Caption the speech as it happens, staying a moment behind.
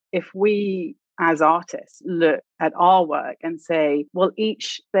if we as artists look at our work and say, well,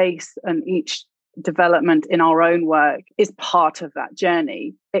 each space and each development in our own work is part of that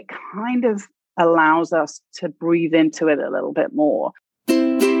journey, it kind of allows us to breathe into it a little bit more.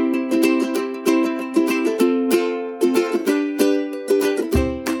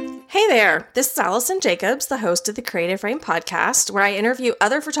 Hey there, this is Allison Jacobs, the host of the Creative Frame podcast, where I interview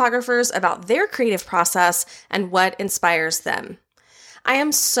other photographers about their creative process and what inspires them. I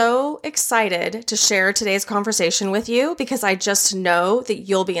am so excited to share today's conversation with you because I just know that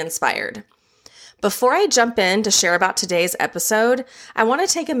you'll be inspired. Before I jump in to share about today's episode, I want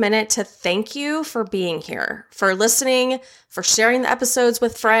to take a minute to thank you for being here, for listening, for sharing the episodes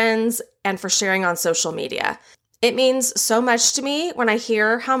with friends, and for sharing on social media. It means so much to me when I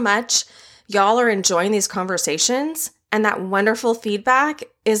hear how much y'all are enjoying these conversations, and that wonderful feedback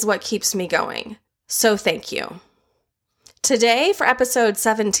is what keeps me going. So thank you. Today, for episode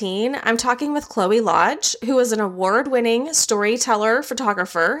 17, I'm talking with Chloe Lodge, who is an award-winning storyteller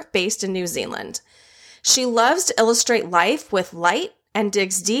photographer based in New Zealand. She loves to illustrate life with light and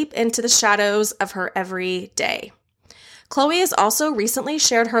digs deep into the shadows of her everyday. Chloe has also recently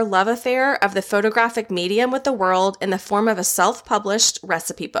shared her love affair of the photographic medium with the world in the form of a self-published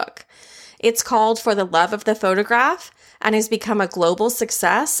recipe book. It's called For the Love of the Photograph and has become a global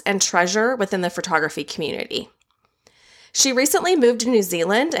success and treasure within the photography community. She recently moved to New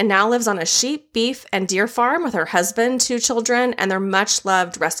Zealand and now lives on a sheep, beef, and deer farm with her husband, 2 children, and their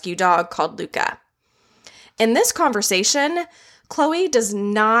much-loved rescue dog called Luca. In this conversation, Chloe does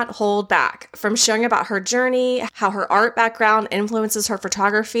not hold back from sharing about her journey, how her art background influences her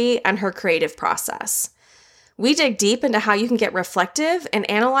photography, and her creative process. We dig deep into how you can get reflective and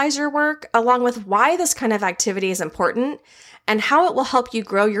analyze your work, along with why this kind of activity is important and how it will help you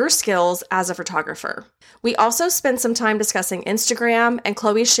grow your skills as a photographer. We also spend some time discussing Instagram, and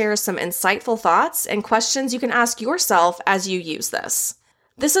Chloe shares some insightful thoughts and questions you can ask yourself as you use this.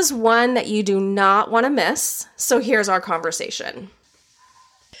 This is one that you do not want to miss, so here's our conversation.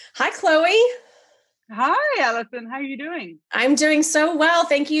 Hi, Chloe. Hi, Allison. How are you doing? I'm doing so well.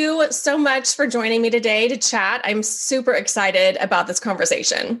 Thank you so much for joining me today to chat. I'm super excited about this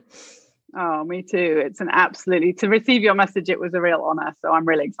conversation. Oh, me too. It's to receive your message, it was a real honor. So I'm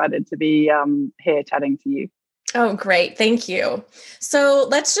really excited to be here chatting to you. Oh, great. Thank you. So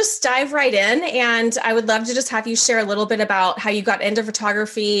let's just dive right in. And I would love to just have you share a little bit about how you got into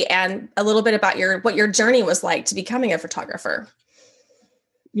photography and a little bit about what your journey was like to becoming a photographer.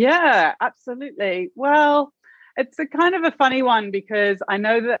 Yeah, absolutely. Well, it's a kind of a funny one because I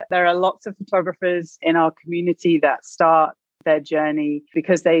know that there are lots of photographers in our community that start their journey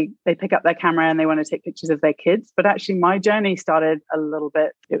because they pick up their camera and they want to take pictures of their kids. But actually, my journey started it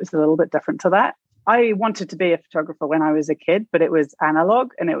was a little bit different to that. I wanted to be a photographer when I was a kid, but it was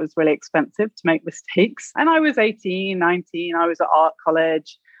analog and it was really expensive to make mistakes. And I was 18, 19, I was at art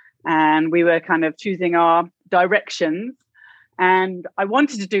college and we were kind of choosing our directions. And I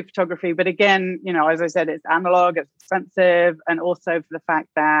wanted to do photography, but again, as I said, it's analog, it's expensive, and also for the fact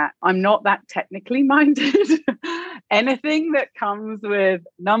that I'm not that technically minded. Anything that comes with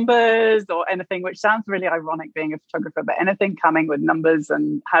numbers or anything, which sounds really ironic being a photographer, but anything coming with numbers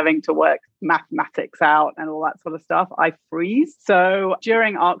and having to work mathematics out and all that sort of stuff, I freeze. So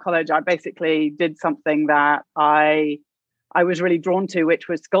during art college, I basically did something that I was really drawn to, which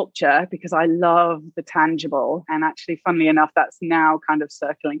was sculpture, because I love the tangible. And actually, funnily enough, that's now kind of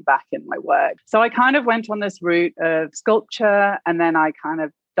circling back in my work. So I kind of went on this route of sculpture, and then I kind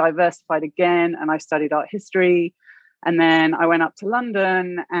of diversified again, and I studied art history. And then I went up to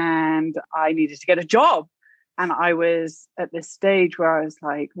London and I needed to get a job. And I was at this stage where I was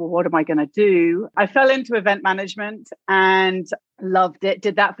like, well, what am I going to do? I fell into event management and loved it.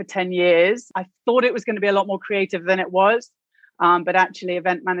 Did that for 10 years. I thought it was going to be a lot more creative than it was. But actually,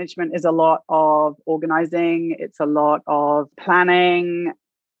 event management is a lot of organizing. It's a lot of planning.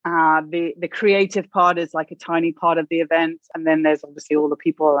 The creative part is like a tiny part of the event. And then there's obviously all the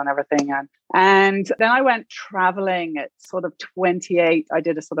people and everything. And then I went traveling at sort of 28. I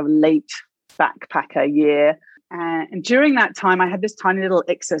did a sort of late backpacker year. And during that time, I had this tiny little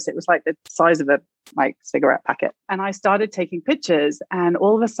Ixus. It was like the size of a cigarette packet. And I started taking pictures. And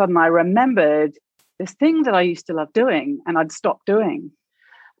all of a sudden, I remembered this thing that I used to love doing and I'd stopped doing.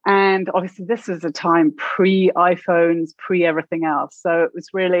 And obviously this was a time pre-iPhones, pre-everything else. So it was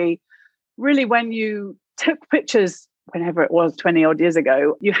really, really when you took pictures, whenever it was 20 odd years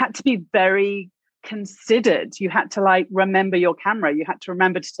ago, you had to be very considered. You had to remember your camera. You had to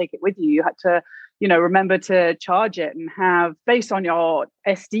remember to take it with you. You had to remember to charge it and have space on your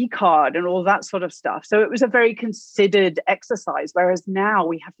SD card and all that sort of stuff. So it was a very considered exercise. Whereas now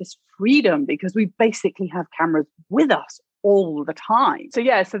we have this freedom because we basically have cameras with us all the time. So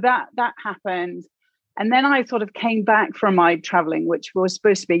so that happened. And then I sort of came back from my traveling, which was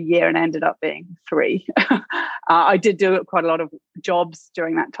supposed to be a year and ended up being 3. I did do quite a lot of jobs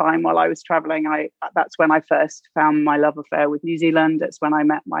during that time while I was traveling. That's when I first found my love affair with New Zealand. It's when I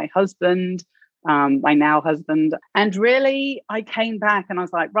met my husband, my now husband. And really, I came back and I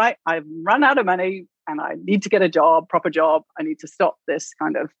was like, right, I've run out of money and I need to get a job, proper job. I need to stop this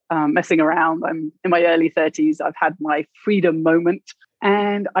kind of messing around. I'm in my early 30s. I've had my freedom moment.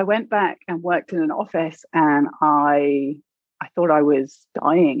 And I went back and worked in an office, and I thought I was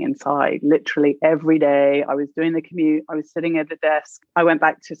dying inside. Literally every day I was doing the commute. I was sitting at the desk. I went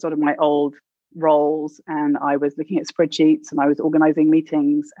back to sort of my old roles, and I was looking at spreadsheets and I was organizing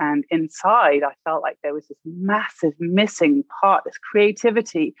meetings. And inside I felt like there was this massive missing part, this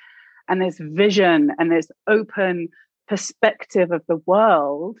creativity and this vision and this open perspective of the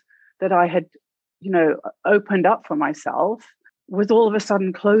world that I had, opened up for myself, was all of a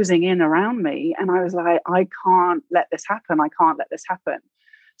sudden closing in around me. And I was like, I can't let this happen. I can't let this happen.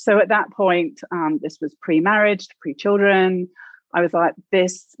 So at that point, this was pre-marriage, pre-children. I was like,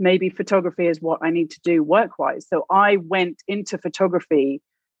 maybe photography is what I need to do work-wise. So I went into photography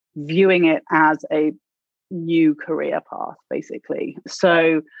viewing it as a new career path, basically.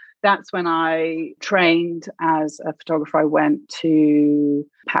 So that's when I trained as a photographer. I went to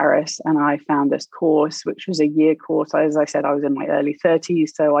Paris and I found this course, which was a year course. As I said, I was in my early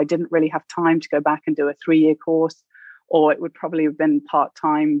 30s, so I didn't really have time to go back and do a 3-year course, or it would probably have been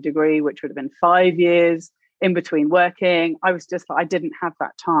part-time degree, which would have been 5 years in between working. I was just, I didn't have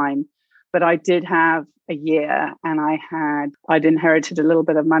that time, but I did have a year, and I'd inherited a little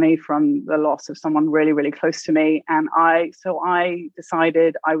bit of money from the loss of someone really, really close to me. And I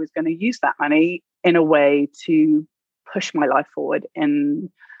decided I was going to use that money in a way to push my life forward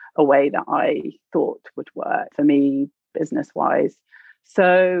in a way that I thought would work for me business wise.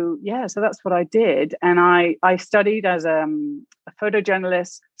 So that's what I did. And I studied as a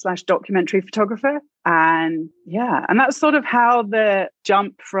photojournalist / documentary photographer. And that's sort of how the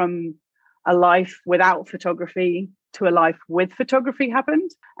jump from a life without photography to a life with photography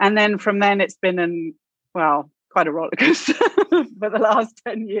happened. And then from then it's been quite a roller coaster for the last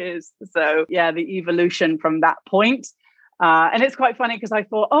 10 years. So the evolution from that point. And it's quite funny because I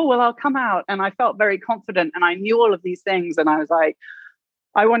thought, I'll come out, and I felt very confident and I knew all of these things. And I was like,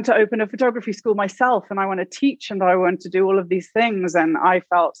 I want to open a photography school myself, and I want to teach, and I want to do all of these things. And I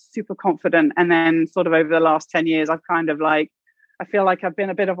felt super confident. And then sort of over the last 10 years, I've kind of I feel like I've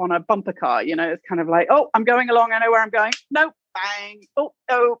been a bit of on a bumper car, it's kind of like, I'm going along. I know where I'm going. Nope, bang. Oh,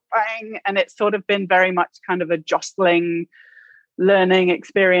 bang. And it's sort of been very much kind of a jostling learning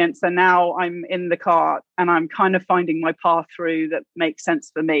experience. And now I'm in the car and I'm kind of finding my path through that makes sense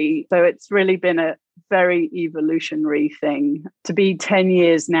for me. So it's really been a very evolutionary thing to be 10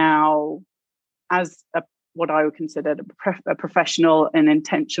 years now as what I would consider a professional and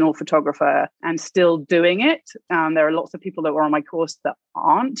intentional photographer, and still doing it. There are lots of people that were on my course that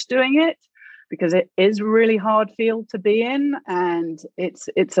aren't doing it because it is a really hard field to be in. And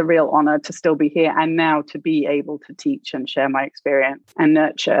it's a real honor to still be here and now to be able to teach and share my experience and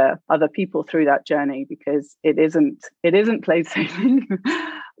nurture other people through that journey, because it isn't plain sailing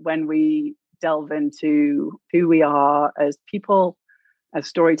when we delve into who we are as people, as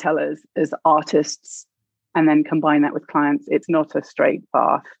storytellers, as artists, and then combine that with clients. It's not a straight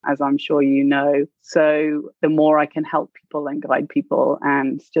path, as I'm sure you know. So the more I can help people and guide people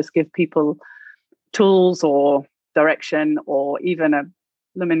and just give people tools or direction or even a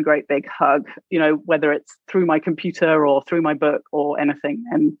lemon great big hug, whether it's through my computer or through my book or anything,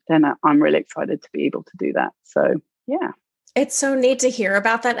 and then I'm really excited to be able to do that. So It's so neat to hear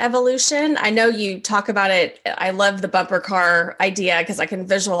about that evolution. I know you talk about it. I love the bumper car idea because I can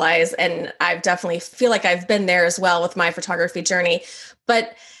visualize, and I definitely feel like I've been there as well with my photography journey.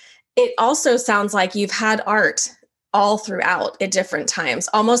 But it also sounds like you've had art all throughout at different times,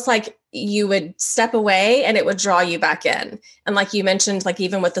 almost like you would step away and it would draw you back in. And like you mentioned, like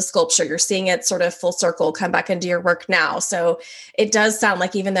even with the sculpture, you're seeing it sort of full circle come back into your work now. So it does sound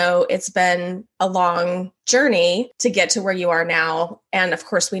like even though it's been a long journey to get to where you are now, and of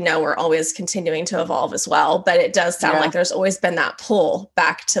course we know we're always continuing to evolve as well, but it does sound like there's always been that pull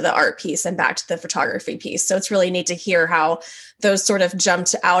back to the art piece and back to the photography piece. So it's really neat to hear how those sort of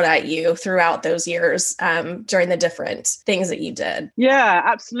jumped out at you throughout those years during the different things that you did. Yeah,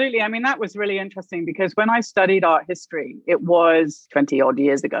 absolutely. I mean, that was really interesting because when I studied art history, it was 20 odd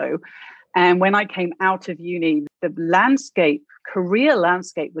years ago. And when I came out of uni, the career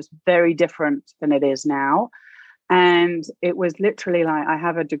landscape was very different than it is now. And it was literally like, I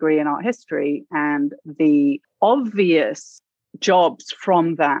have a degree in art history, and the obvious jobs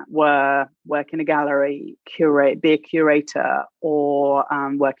from that were work in a gallery, be a curator, or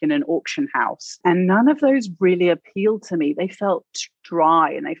work in an auction house. And none of those really appealed to me. They felt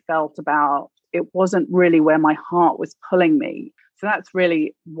dry, and it wasn't really where my heart was pulling me. So that's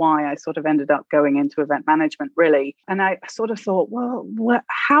really why I sort of ended up going into event management, really. And I sort of thought, well,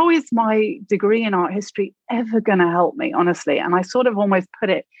 how is my degree in art history ever going to help me, honestly? And I sort of almost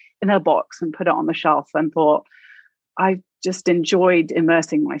put it in a box and put it on the shelf and thought, I just enjoyed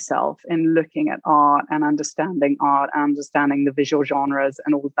immersing myself in looking at art and understanding the visual genres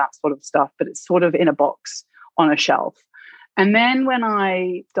and all of that sort of stuff. But it's sort of in a box on a shelf. And then when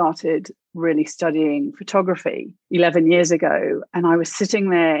I started really studying photography 11 years ago, and I was sitting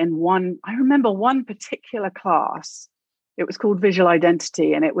there I remember one particular class, it was called Visual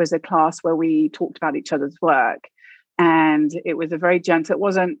Identity, and it was a class where we talked about each other's work. And it was a very gentle, it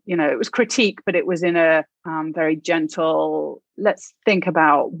wasn't, it was critique, but it was in a very gentle, let's think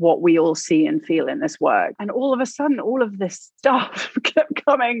about what we all see and feel in this work. And all of a sudden, all of this stuff kept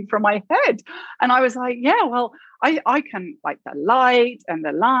coming from my head. And I was like, yeah, well, I can, like, the light and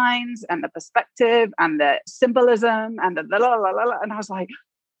the lines and the perspective and the symbolism and the la la la la. And I was like,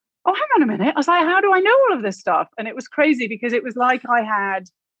 oh, hang on a minute. I was like, how do I know all of this stuff? And it was crazy because it was like I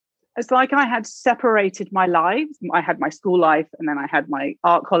had separated my lives. I had my school life, and then I had my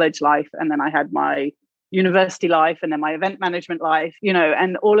art college life, and then I had my university life, and then my event management life,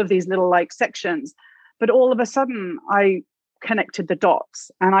 and all of these little like sections. But all of a sudden I connected the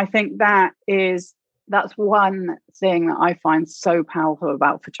dots. And I think that's one thing that I find so powerful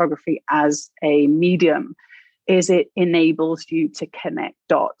about photography as a medium, is it enables you to connect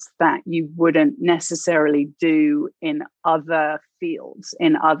dots that you wouldn't necessarily do in other fields,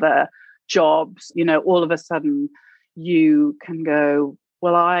 in other jobs. All of a sudden you can go,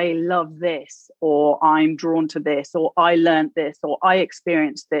 well, I love this, or I'm drawn to this, or I learned this, or I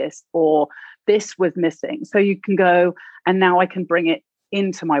experienced this, or this was missing. So you can go, and now I can bring it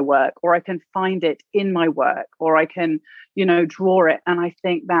into my work, or I can find it in my work, or I can, draw it. And I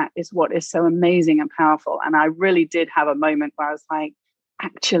think that is what is so amazing and powerful. And I really did have a moment where I was like,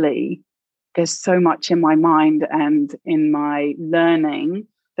 actually, there's so much in my mind and in my learning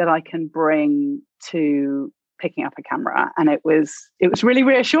that I can bring to picking up a camera. And it was really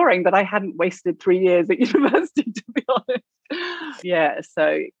reassuring that I hadn't wasted 3 years at university, to be honest. Yeah,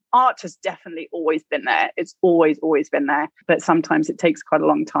 so art has definitely always been there. It's always been there. But sometimes it takes quite a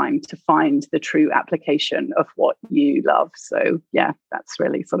long time to find the true application of what you love. So yeah, that's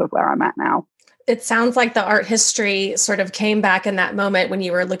really sort of where I'm at now. It sounds like the art history sort of came back in that moment when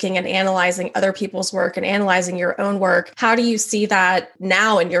you were looking and analyzing other people's work and analyzing your own work. How do you see that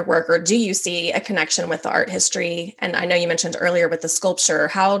now in your work, or do you see a connection with the art history? And I know you mentioned earlier with the sculpture.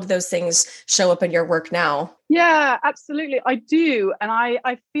 How do those things show up in your work now? Yeah, absolutely. I do. And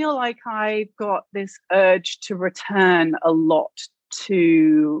I feel like I've got this urge to return a lot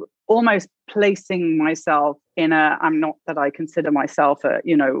to almost placing myself I'm not that I consider myself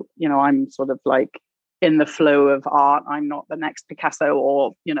I'm sort of like in the flow of art. I'm not the next Picasso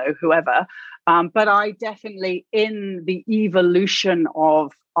or, whoever. But I definitely, in the evolution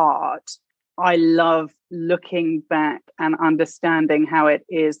of art, I love looking back and understanding how it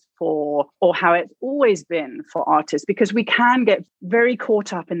is or how it's always been for artists, because we can get very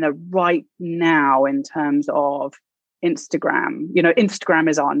caught up in the right now in terms of Instagram. Instagram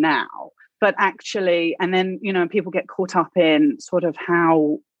is our now. But actually, and then, people get caught up in sort of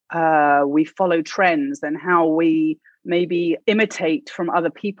how we follow trends and how we maybe imitate from other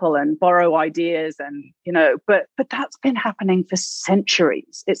people and borrow ideas and, but that's been happening for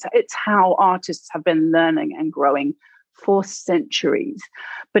centuries. It's how artists have been learning and growing for centuries.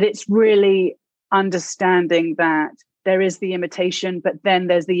 But it's really understanding that there is the imitation, but then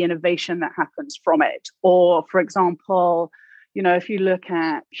there's the innovation that happens from it. Or, for example, if you look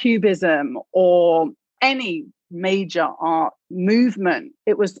at Cubism or any major art movement,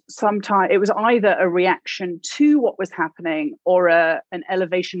 it was either a reaction to what was happening or an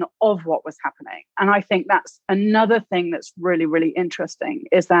elevation of what was happening. And I think that's another thing that's really, really interesting,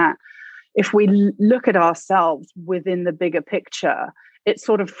 is that if we look at ourselves within the bigger picture, it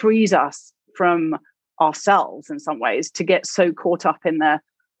sort of frees us from ourselves in some ways to get so caught up in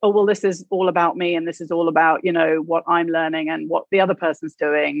this is all about me, and this is all about, what I'm learning and what the other person's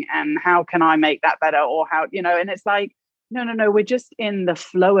doing, and how can I make that better, or how, and it's like, no, we're just in the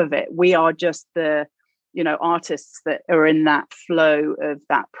flow of it. We are just the artists that are in that flow of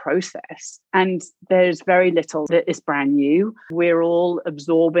that process. And there's very little that is brand new. We're all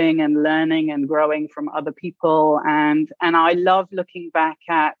absorbing and learning and growing from other people. And I love looking back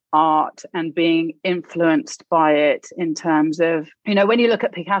at art and being influenced by it in terms of, when you look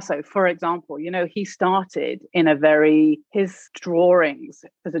at Picasso, for example, he started in his drawings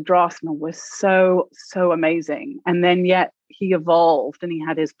as a draftsman was so, so amazing. And then yet he evolved and he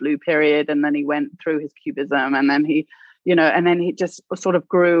had his blue period, and then he went through his cubism, and then he just sort of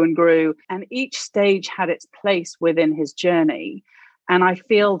grew and grew. And each stage had its place within his journey. And I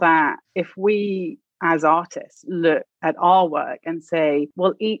feel that if we as artists look at our work and say,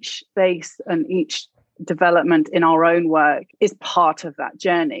 well, each space and each development in our own work is part of that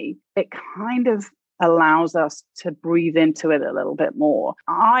journey, it kind of allows us to breathe into it a little bit more.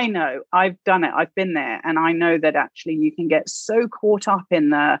 I know I've done it. I've been there. And I know that actually you can get so caught up in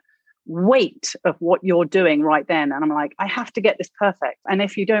the weight of what you're doing right then. And I'm like, I have to get this perfect. And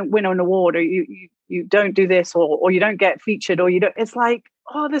if you don't win an award, or you don't do this, or you don't get featured, or you don't, it's like,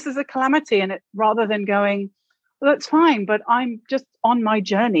 oh, this is a calamity. And rather than going, well, that's fine, but I'm just on my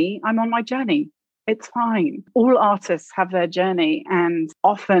journey. I'm on my journey. It's fine. All artists have their journey. And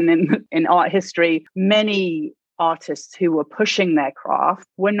often in art history, many artists who were pushing their craft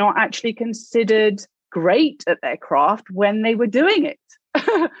were not actually considered great at their craft when they were doing it.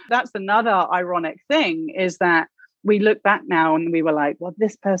 That's another ironic thing, is that we look back now and we were like, well,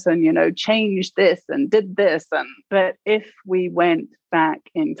 this person, changed this and did this. But if we went back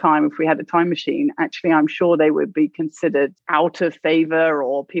in time, if we had a time machine, actually, I'm sure they would be considered out of favor,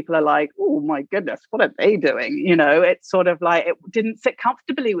 or people are like, oh my goodness, what are they doing? It's sort of like it didn't sit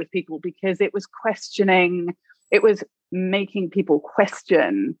comfortably with people because it was questioning. It was making people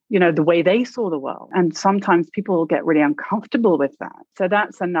question, the way they saw the world. And sometimes people will get really uncomfortable with that. So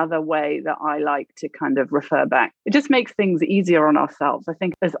that's another way that I like to kind of refer back. It just makes things easier on ourselves. I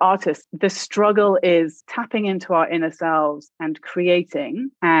think as artists, the struggle is tapping into our inner selves and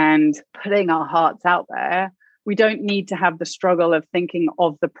creating and putting our hearts out there. We don't need to have the struggle of thinking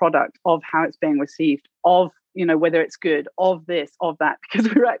of the product, of how it's being received, of, whether it's good, of this, of that,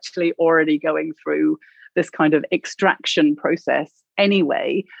 because we're actually already going through this kind of extraction process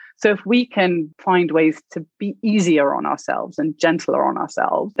anyway. So if we can find ways to be easier on ourselves and gentler on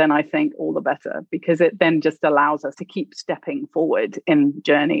ourselves, then I think all the better, because it then just allows us to keep stepping forward in the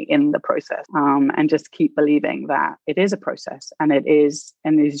journey, in the process, and just keep believing that it is a process. And it is,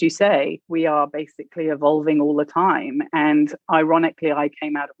 and as you say, we are basically evolving all the time. And ironically, I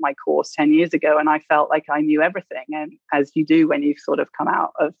came out of my course 10 years ago and I felt like I knew everything. And as you do when you've sort of come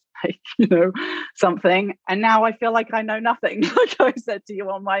out of something. And now I feel like I know nothing. Like I said to you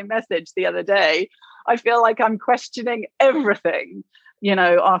on my message the other day, I feel like I'm questioning everything,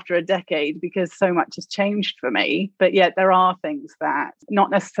 after a decade, because so much has changed for me. But yet there are things that not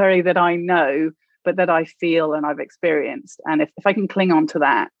necessarily that I know, but that I feel and I've experienced. And if I can cling on to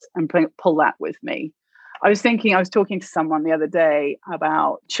that and pull that with me. I was talking to someone the other day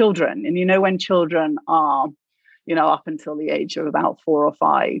about children. And when children are up until the age of about 4 or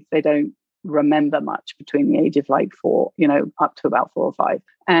 5, they don't remember much between the age of like 4, up to about 4 or 5.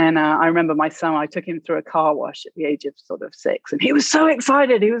 And I remember my son, I took him through a car wash at the age of sort of 6, and he was so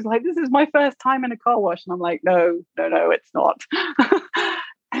excited. He was like, this is my first time in a car wash. And I'm like, no, it's not.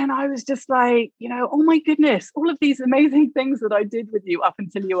 And I was just like, oh my goodness, all of these amazing things that I did with you up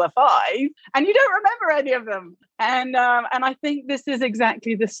until you were 5, and you don't remember any of them. And I think this is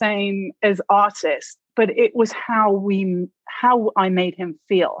exactly the same as artists. But it was how I made him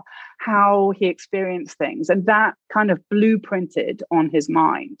feel, how he experienced things. And that kind of blueprinted on his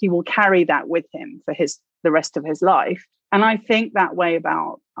mind. He will carry that with him for the rest of his life. And I think that way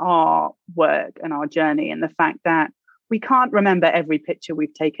about our work and our journey, and the fact that we can't remember every picture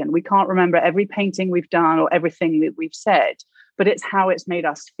we've taken. We can't remember every painting we've done or everything that we've said, but it's how it's made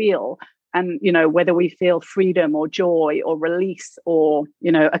us feel. And, whether we feel freedom or joy or release or,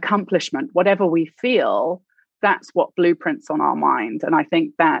 accomplishment, whatever we feel, that's what blueprints on our mind. And I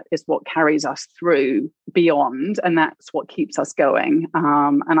think that is what carries us through beyond. And that's what keeps us going.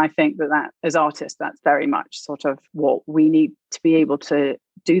 And I think that as artists, that's very much sort of what we need to be able to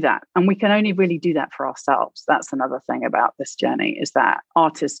do that. And we can only really do that for ourselves. That's another thing about this journey, is that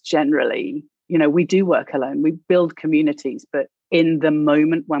artists generally, we do work alone. We build communities, but in the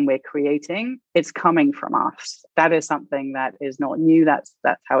moment when we're creating, it's coming from us. That is something that is not new. That's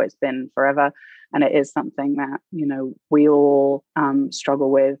how it's been forever. And it is something that, we all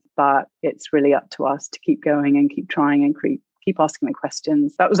struggle with, but it's really up to us to keep going and keep trying and keep asking me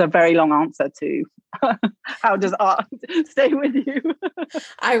questions. That was a very long answer to how does art stay with you?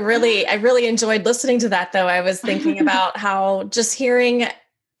 I really enjoyed listening to that, though. I was thinking about how just hearing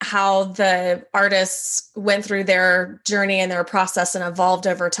how the artists went through their journey and their process and evolved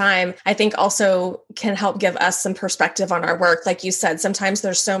over time, I think also can help give us some perspective on our work. Like you said, sometimes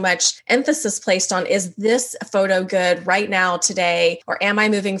there's so much emphasis placed on, is this photo good right now, today? Or am I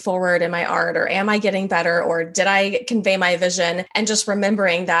moving forward in my art? Or am I getting better? Or did I convey my vision? And just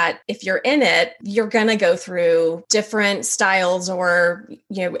remembering that if you're in it, you're going to go through different styles, or,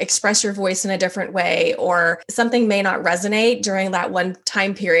 express your voice in a different way, or something may not resonate during that one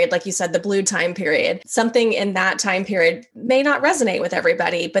time period. Like you said, the blue time period, something in that time period may not resonate with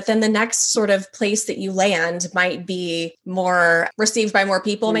everybody, but then the next sort of place that you land might be more received by more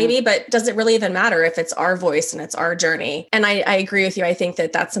people, maybe, but does it really even matter if it's our voice and it's our journey? And I agree with you. I think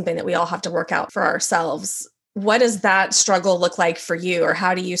that that's something that we all have to work out for ourselves. What does that struggle look like for you, or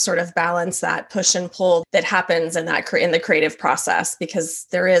how do you sort of balance that push and pull that happens in in the creative process? Because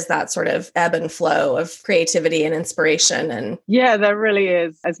there is that sort of ebb and flow of creativity and inspiration. And yeah, there really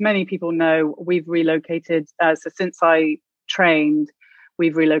is. As many people know, we've relocated. So since I trained,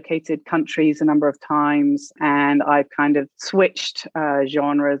 we've relocated countries a number of times, and I've kind of switched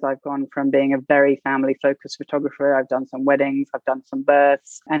genres. I've gone from being a very family-focused photographer. I've done some weddings, I've done some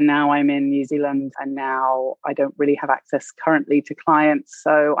births, and now I'm in New Zealand, and now I don't really have access currently to clients.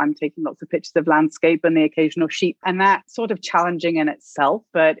 So I'm taking lots of pictures of landscape and the occasional sheep, and that's sort of challenging in itself,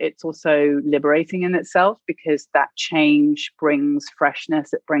 but it's also liberating in itself, because that change brings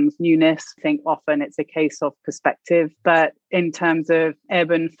freshness, it brings newness. I think often it's a case of perspective, but in terms of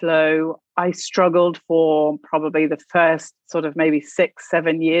ebb and flow, I struggled for probably the first sort of maybe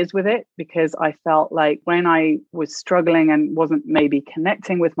 6-7 years with it, because I felt like when I was struggling and wasn't maybe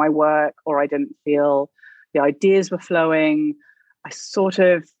connecting with my work, or I didn't feel the ideas were flowing, I fought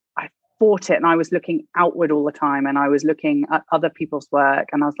it, and I was looking outward all the time, and I was looking at other people's work,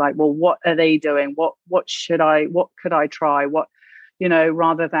 and I was like, well, what are they doing? What could I try?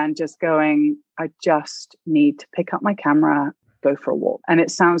 Rather than just going, I just need to pick up my camera, go for a walk. And it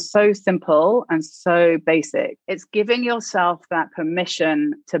sounds so simple and so basic. It's giving yourself that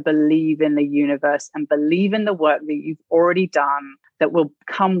permission to believe in the universe and believe in the work that you've already done, that will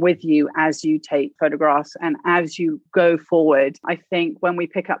come with you as you take photographs and as you go forward. I think when we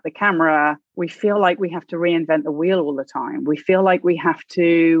pick up the camera, we feel like we have to reinvent the wheel all the time. We feel like we have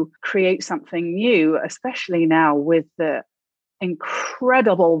to create something new, especially now with the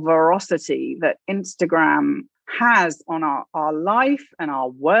incredible veracity that Instagram has on our life and our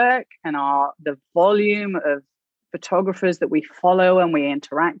work and the volume of photographers that we follow and we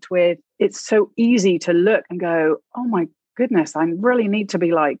interact with. It's so easy to look and go, oh my goodness, I really need to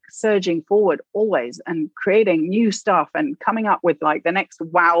be like surging forward always and creating new stuff and coming up with like the next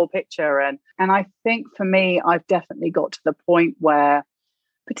wow picture. And I think for me, I've definitely got to the point where,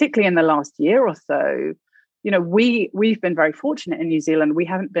 particularly in the last year or so, we've been very fortunate in New Zealand. We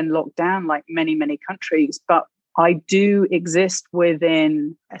haven't been locked down like many, many countries, but I do exist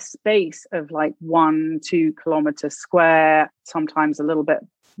within a space of like 1-2 kilometers square, sometimes a little bit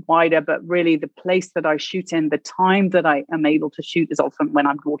wider, but really the place that I shoot in, the time that I am able to shoot is often when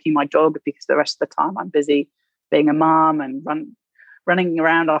I'm walking my dog, because the rest of the time I'm busy being a mom and running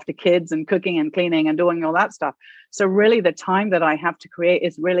around after kids and cooking and cleaning and doing all that stuff. So really the time that I have to create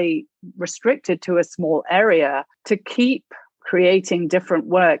is really restricted to a small area. To keep creating different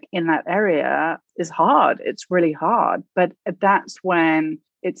work in that area is hard. It's really hard. But that's when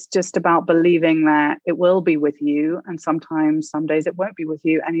it's just about believing that it will be with you. And sometimes, some days it won't be with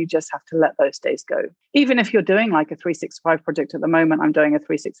you. And you just have to let those days go. Even if you're doing like a 365 project at the moment, I'm doing a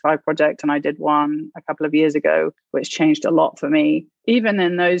 365 project and I did one a couple of years ago, which changed a lot for me. Even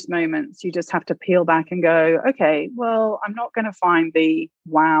in those moments, you just have to peel back and go, okay, well, I'm not going to find the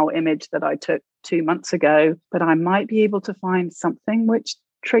wow image that I took 2 months ago, but I might be able to find something which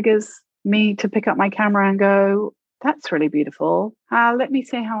triggers me to pick up my camera and go, that's really beautiful. Let me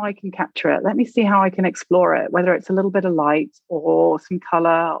see how I can capture it. Let me see how I can explore it, whether it's a little bit of light or some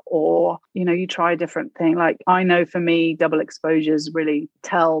color, or, you try a different thing. Like I know for me, double exposures really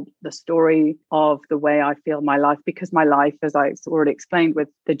tell the story of the way I feel my life, because my life, as I already explained, with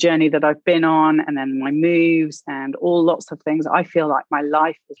the journey that I've been on and then my moves and all lots of things, I feel like my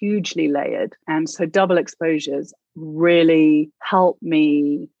life is hugely layered. And so double exposures really help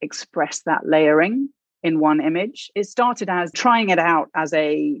me express that layering in one image. It started as trying it out as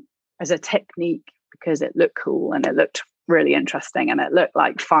a technique because it looked cool and it looked really interesting and it looked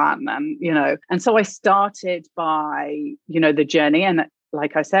like fun, and so I started by the journey, and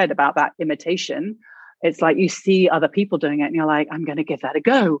like I said about that imitation, it's like you see other people doing it and you're like, I'm going to give that a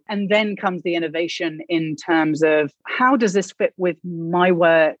go. And then comes the innovation in terms of how does this fit with my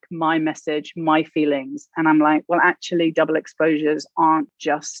work, my message, my feelings? And I'm like, well, actually, double exposures aren't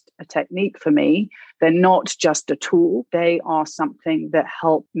just a technique for me. They're not just a tool. They are something that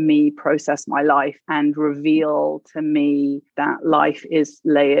help me process my life and reveal to me that life is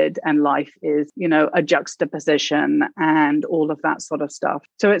layered and life is, a juxtaposition and all of that sort of stuff.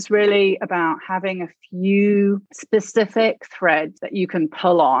 So it's really about having a few specific threads that you can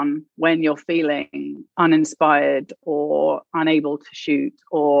pull on when you're feeling uninspired or unable to shoot,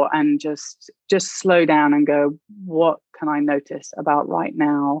 and just slow down and go, what can I notice about right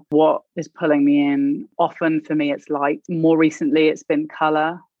now? What is pulling me in? Often for me, it's light. More recently, it's been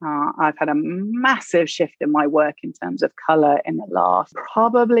color. I've had a massive shift in my work in terms of color in the last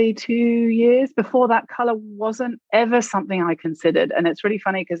probably 2 years. Before that, color wasn't ever something I considered. And it's really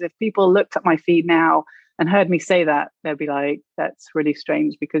funny because if people looked at my feed now and heard me say that, they'd be like, that's really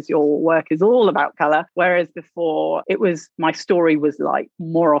strange because your work is all about color. Whereas before, my story was light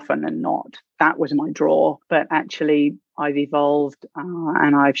more often than not. That was my draw. But actually, I've evolved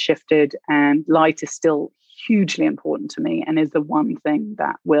and I've shifted, and light is still hugely important to me and is the one thing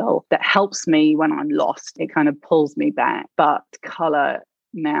that helps me when I'm lost. It kind of pulls me back. But color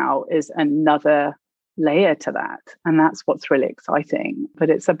now is another layer to that. And that's what's really exciting. But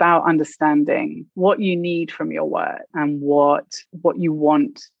it's about understanding what you need from your work and what you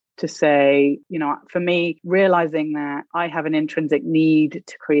want to say. For me, realizing that I have an intrinsic need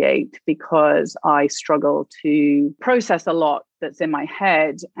to create because I struggle to process a lot that's in my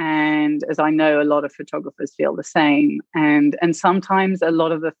head. And as I know, a lot of photographers feel the same. And sometimes a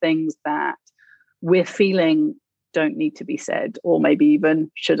lot of the things that we're feeling don't need to be said, or maybe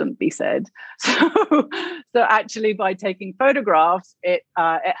even shouldn't be said. So actually, by taking photographs, it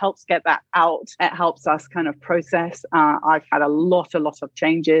helps get that out. It helps us kind of process. I've had a lot of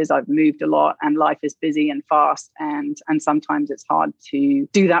changes. I've moved a lot, and life is busy and fast, and sometimes it's hard to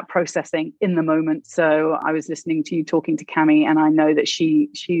do that processing in the moment. So I was listening to you talking to Cami, and I know that she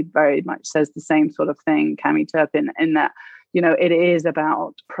very much says the same sort of thing, Cami Turpin, in that it is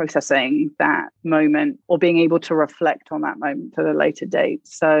about processing that moment or being able to reflect on that moment at a later date.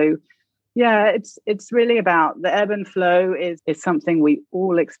 So yeah, it's really about the ebb and flow is something we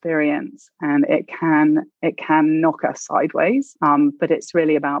all experience, and it can knock us sideways. But it's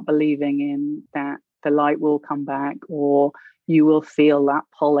really about believing in that the light will come back, or you will feel that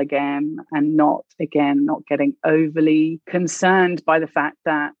pull again, and not getting overly concerned by the fact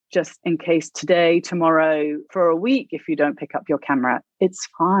that just in case today, tomorrow, for a week, if you don't pick up your camera, it's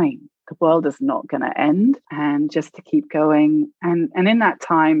fine. The world is not going to end, and just to keep going. And in that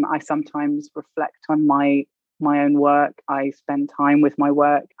time, I sometimes reflect on my own work. I spend time with my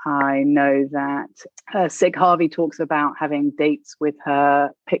work. I know that Sig Harvey talks about having dates with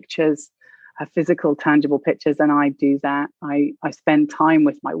her pictures, her physical, tangible pictures, and I do that. I spend time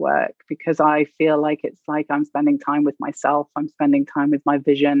with my work because I feel like it's like I'm spending time with myself. I'm spending time with my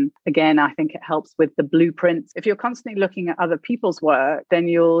vision. Again, I think it helps with the blueprints. If you're constantly looking at other people's work, then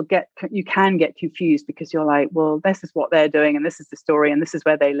you can get confused because you're like, well, this is what they're doing, and this is the story, and this is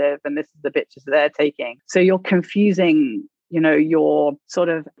where they live, and this is the pictures they're taking. So you're confusing your sort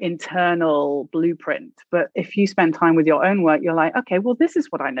of internal blueprint. But if you spend time with your own work, you're like, okay, well, this is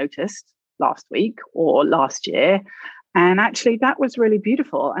what I noticed last week or last year. And actually that was really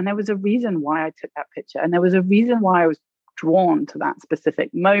beautiful. And there was a reason why I took that picture. And there was a reason why I was drawn to that specific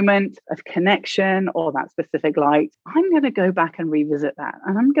moment of connection or that specific light. I'm going to go back and revisit that.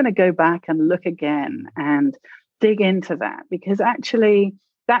 And I'm going to go back and look again and dig into that, because actually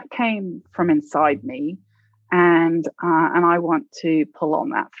that came from inside me. And I want to pull on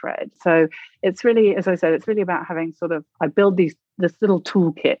that thread. So it's really, as I said, it's really about having I build this little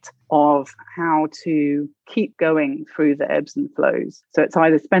toolkit of how to keep going through the ebbs and flows. So it's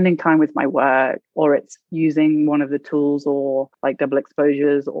either spending time with my work, or it's using one of the tools, or like double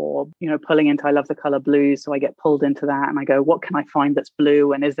exposures, or, pulling into, I love the color blue. So I get pulled into that and I go, what can I find that's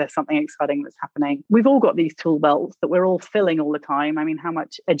blue? And is there something exciting that's happening? We've all got these tool belts that we're all filling all the time. I mean, how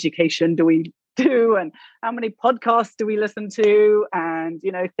much education do we do, and how many podcasts do we listen to, and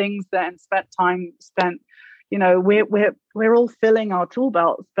things that we're all filling our tool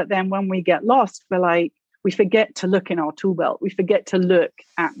belts. But then when we get lost, we forget to look in our tool belt. We forget to look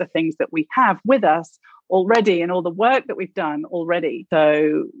at the things that we have with us already and all the work that we've done already.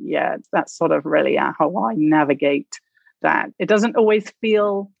 So yeah, that's sort of really how I navigate that. It doesn't always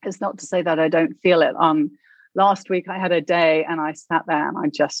feel, it's not to say that I don't feel it. Last week I had a day and I sat there and I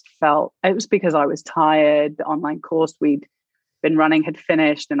just felt, it was because I was tired. The online course, we'd been running had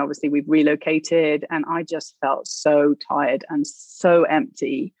finished, and obviously we've relocated, and I just felt so tired and so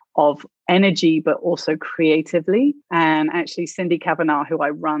empty of energy, but also creatively. And actually Cindy Kavanagh, who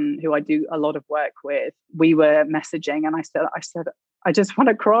I do a lot of work with, we were messaging, and I said, I just want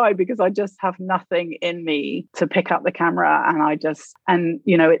to cry because I just have nothing in me to pick up the camera. And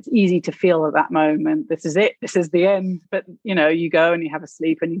it's easy to feel at that moment, this is it, this is the end. But, you go and you have a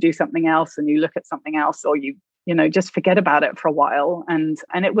sleep and you do something else and you look at something else, or you just forget about it for a while, and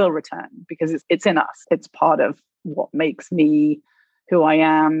it will return because it's in us. It's part of what makes me who I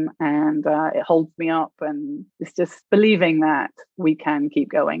am, and it holds me up, and it's just believing that we can keep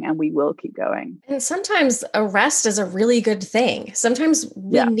going and we will keep going. And sometimes a rest is a really good thing. Sometimes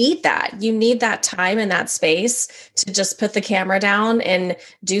we need that. You need that time and that space to just put the camera down and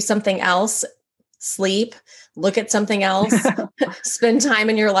do something else, sleep, look at something else, spend time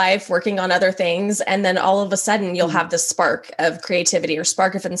in your life working on other things. And then all of a sudden you'll have this spark of creativity or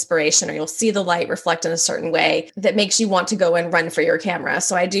spark of inspiration, or you'll see the light reflect in a certain way that makes you want to go and run for your camera.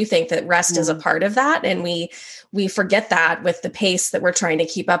 So I do think that rest is a part of that. And we forget that with the pace that we're trying to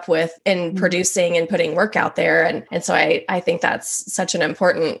keep up with in producing and putting work out there. And so I think that's such an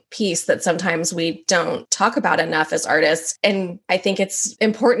important piece that sometimes we don't talk about enough as artists. And I think it's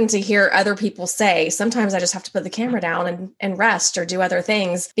important to hear other people say, sometimes I just have to put the camera down and rest or do other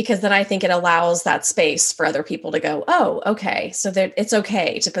things, because then I think it allows that space for other people to go, oh, okay, so that it's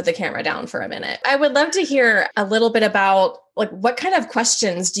okay to put the camera down for a minute. I would love to hear a little bit about what kind of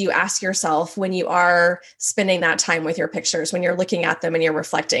questions do you ask yourself when you are spending that time with your pictures, when you're looking at them and you're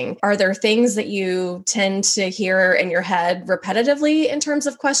reflecting? Are there things that you tend to hear in your head repetitively in terms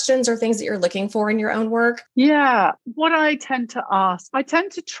of questions or things that you're looking for in your own work? Yeah, what I tend to ask, I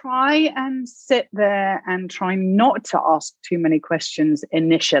tend to try and sit there and try not to ask too many questions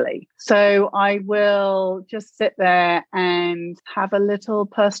initially. So I will just sit there and have a little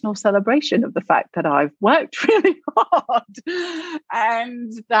personal celebration of the fact that I've worked really hard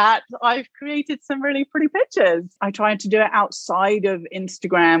and that I've created some really pretty pictures. I try to do it outside of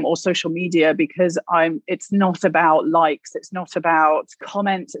Instagram or social media because it's not about likes, it's not about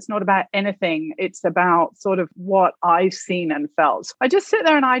comments, it's not about anything. It's about sort of what I've seen and felt. I just sit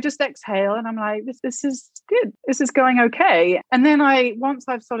there and I just exhale and I'm like, this is good. This is going okay. And then once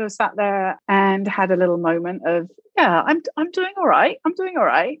I've sort of sat there and had a little moment of, yeah, I'm doing all right. I'm doing all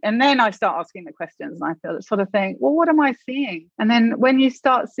right. And then I start asking the questions and I feel sort of think, well, what am I seeing? And then when you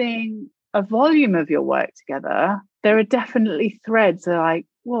start seeing a volume of your work together, there are definitely threads that are like,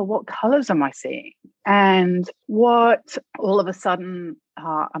 well, what colors am I seeing? And what all of a sudden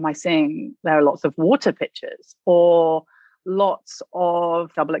am I seeing? There are lots of water pictures or lots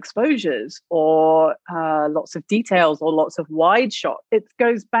of double exposures or lots of details or lots of wide shots. It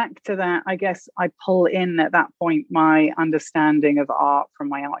goes back to that. I guess I pull in at that point my understanding of art from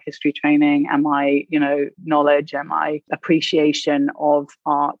my art history training and my, knowledge and my appreciation of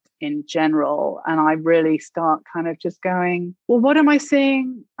art in general. And I really start kind of just going, well, what am I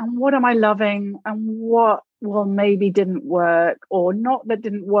seeing and what am I loving and what maybe didn't work or not that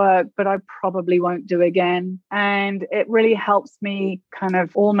didn't work, but I probably won't do again. And it really helps me kind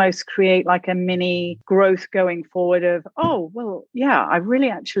of almost create like a mini growth going forward of, oh, well, yeah, I really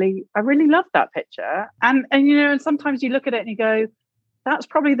love that picture. And sometimes you look at it and you go, that's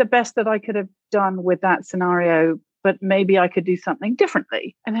probably the best that I could have done with that scenario, but maybe I could do something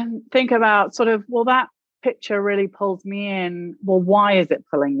differently. And then think about sort of, well, that picture really pulls me in. Well, why is it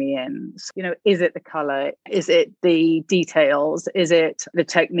pulling me in? Is it the color? Is it the details? Is it the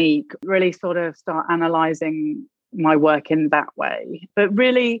technique? Really sort of start analyzing my work in that way. But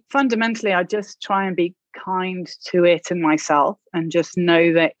really, fundamentally, I just try and be kind to it and myself and just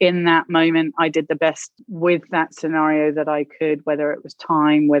know that in that moment I did the best with that scenario that I could, whether it was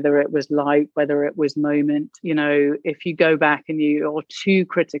time, whether it was light, whether it was moment. If you go back and you're too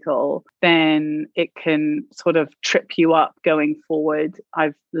critical, then it can sort of trip you up going forward.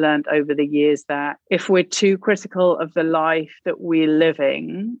 I've learned over the years that if we're too critical of the life that we're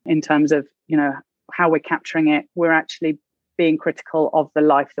living in terms of, how we're capturing it, we're actually being critical of the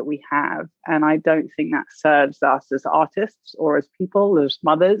life that we have. And I don't think that serves us as artists or as people, as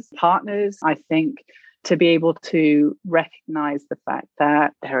mothers, partners. I think to be able to recognize the fact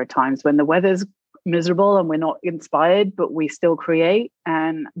that there are times when the weather's miserable and we're not inspired, but we still create.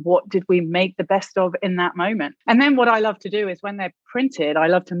 and what did we make the best of in that moment. And then what I love to do is when they're printed, I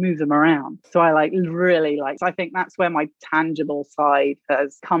love to move them around. So I so I think that's where my tangible side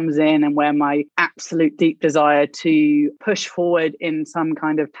comes in, and where my absolute deep desire to push forward in some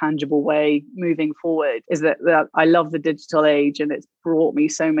kind of tangible way moving forward is that I love the digital age, and it's brought me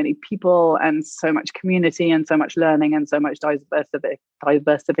so many people and so much community and so much learning and so much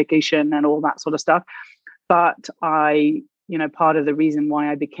diversification and all that sort of stuff. But part of the reason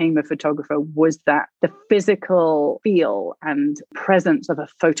why I became a photographer was that the physical feel and presence of a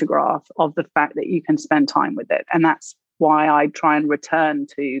photograph, of the fact that you can spend time with it. And that's why I try and return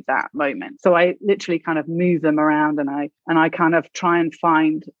to that moment. So I literally kind of move them around, and I kind of try and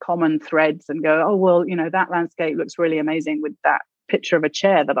find common threads and go, oh, well, that landscape looks really amazing with that picture of a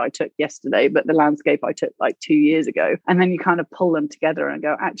chair that I took yesterday, but the landscape I took like 2 years ago. And then you kind of pull them together and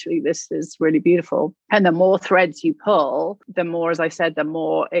go, actually, this is really beautiful. And the more threads you pull, the more, as I said, the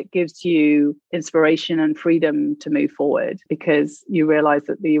more it gives you inspiration and freedom to move forward, because you realize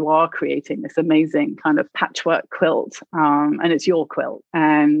that you are creating this amazing kind of patchwork quilt, and it's your quilt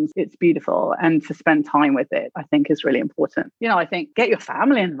and it's beautiful. And to spend time with it, I think, is really important. I think get your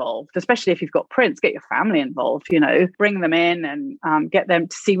family involved, especially if you've got prints, get your family involved, bring them in and get them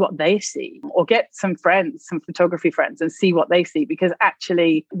to see what they see, or get some friends, some photography friends, and see what they see, because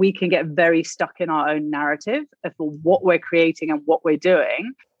actually we can get very stuck in our own narrative of what we're creating and what we're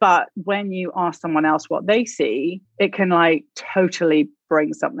doing. But when you ask someone else what they see, it can totally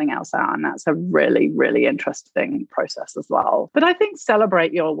bring something else out. And that's a really, really interesting process as well. But I think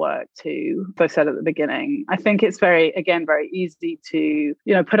celebrate your work too. As I said at the beginning, I think it's very easy to,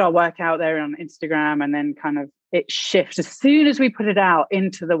 put our work out there on Instagram, and then kind of it shifts. As soon as we put it out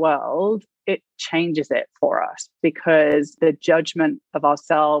into the world, it changes it for us, because the judgment of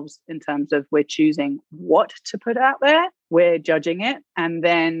ourselves in terms of we're choosing what to put out there, we're judging it. And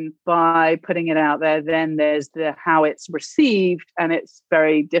then by putting it out there, then there's the how it's received, and it's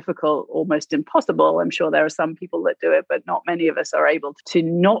very difficult, almost impossible. I'm sure there are some people that do it, but not many of us are able to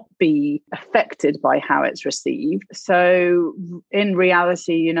not be affected by how it's received. So in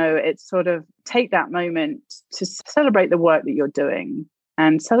reality, it's sort of take that moment to celebrate the work that you're doing,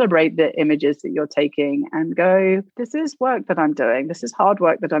 and celebrate the images that you're taking, and go, this is work that I'm doing. This is hard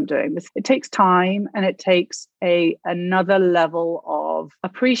work that I'm doing. It takes time, and it takes another level of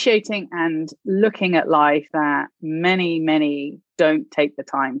appreciating and looking at life that many, many don't take the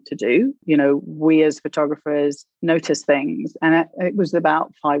time to do. We as photographers notice things. And it was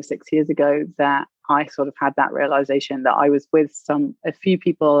about 5-6 years ago that I sort of had that realization that I was with a few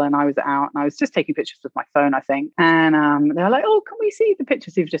people, and I was out and I was just taking pictures with my phone, I think. And they were like, oh, can we see the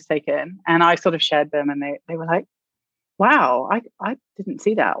pictures you've just taken? And I sort of shared them, and they were like, wow, I didn't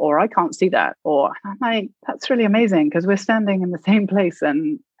see that, or I can't see that. Or I'm like, that's really amazing, because we're standing in the same place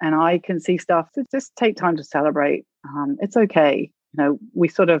and I can see stuff. So just take time to celebrate. It's okay. We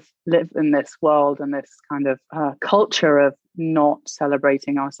sort of live in this world and this kind of culture of not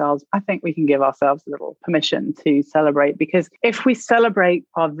celebrating ourselves. I think we can give ourselves a little permission to celebrate, because if we celebrate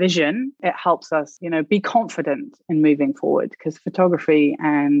our vision, it helps us, be confident in moving forward, because photography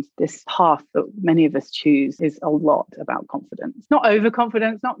and this path that many of us choose is a lot about confidence. Not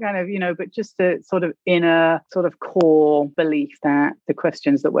overconfidence, not kind of, but just a sort of inner sort of core belief that the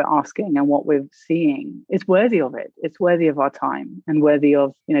questions that we're asking and what we're seeing is worthy of it. It's worthy of our time and worthy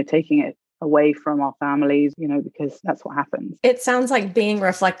of, taking it away from our families, because that's what happens. It sounds like being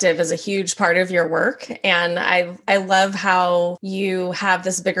reflective is a huge part of your work. And I love how you have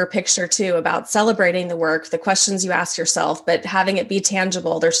this bigger picture too about celebrating the work, the questions you ask yourself, but having it be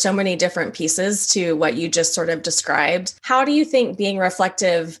tangible. There's so many different pieces to what you just sort of described. How do you think being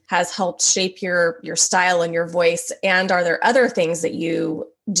reflective has helped shape your style and your voice? And are there other things that you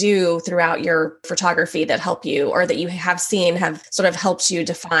do throughout your photography that help you, or that you have seen have sort of helped you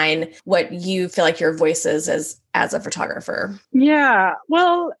define what you feel like your voice is as a photographer? Yeah,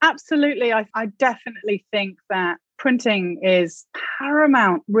 well, absolutely. I definitely think that printing is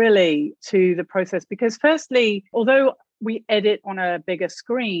paramount really to the process, because firstly, although we edit on a bigger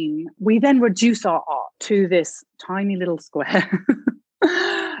screen, we then reduce our art to this tiny little square.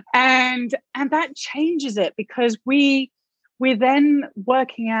 and that changes it, because we're then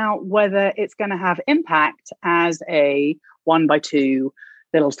working out whether it's going to have impact as a 1x2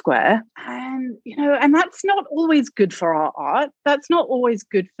 little square. And, and that's not always good for our art. That's not always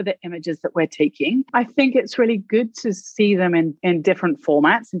good for the images that we're taking. I think it's really good to see them in different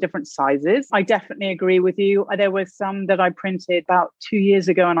formats and different sizes. I definitely agree with you. There were some that I printed about 2 years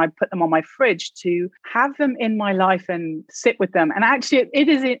ago, and I put them on my fridge to have them in my life and sit with them. And actually,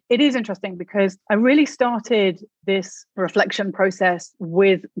 it is interesting because I really started this reflection process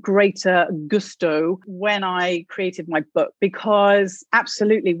with greater gusto when I created my book, because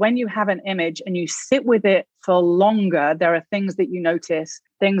absolutely, when you have an image and you sit with it for longer, there are things that you notice,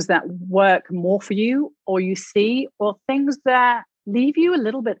 things that work more for you, or you see, or things that leave you a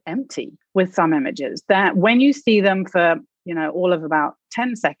little bit empty with some images that when you see them for, all of about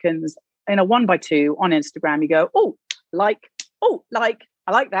 10 seconds in a 1x2 on Instagram, you go, oh,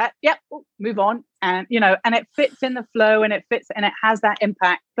 I like that. Yep. Move on. And, and it fits in the flow and it fits and it has that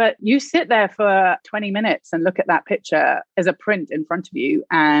impact. But you sit there for 20 minutes and look at that picture as a print in front of you,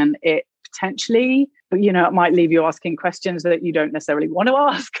 and it potentially, it might leave you asking questions that you don't necessarily want to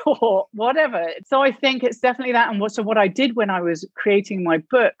ask or whatever. So I think it's definitely that. And what I did when I was creating my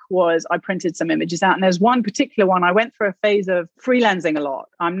book was I printed some images out. And there's one particular one, I went through a phase of freelancing a lot.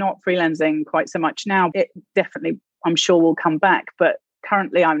 I'm not freelancing quite so much now. It definitely, I'm sure, will come back. But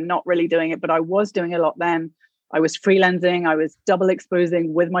currently, I'm not really doing it, but I was doing a lot then. I was freelancing. I was double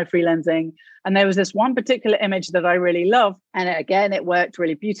exposing with my freelancing. And there was this one particular image that I really loved. And it worked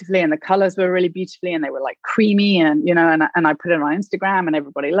really beautifully. And the colors were really beautifully. And they were like creamy. And, and I put it on Instagram and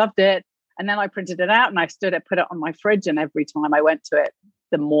everybody loved it. And then I printed it out and I put it on my fridge. And every time I went to it,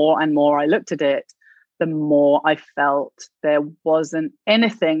 the more and more I looked at it, the more I felt there wasn't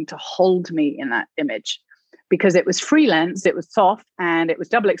anything to hold me in that image. Because it was freelance, it was soft, and it was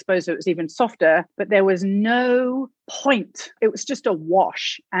double exposed, so it was even softer, but there was no point. It was just a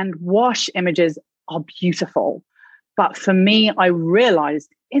wash, and wash images are beautiful. But for me, I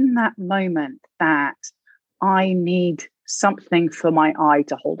realized in that moment that I need something for my eye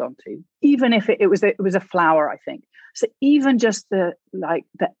to hold on to, even if it was a flower, I think. So even just the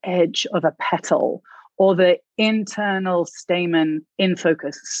edge of a petal or the internal stamen in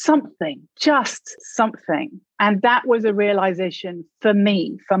focus, just something. And that was a realization for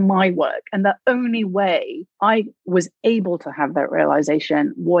me, for my work. And the only way I was able to have that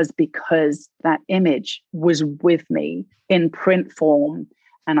realization was because that image was with me in print form.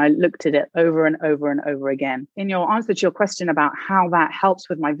 And I looked at it over and over and over again. In your answer to your question about how that helps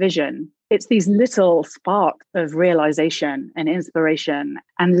with my vision, it's these little sparks of realization and inspiration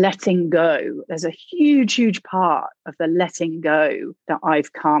and letting go. There's a huge, huge part of the letting go that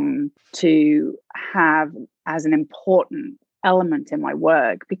I've come to have as an important element in my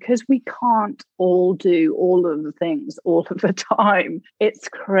work, because we can't all do all of the things all of the time. It's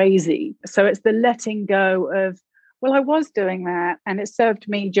crazy. So it's the letting go of, well, I was doing that and it served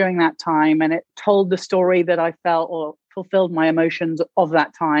me during that time and it told the story that I felt or fulfilled my emotions of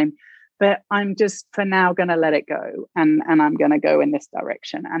that time. But I'm just for now going to let it go and I'm going to go in this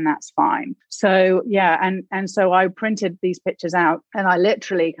direction and that's fine. So, yeah. And so I printed these pictures out and I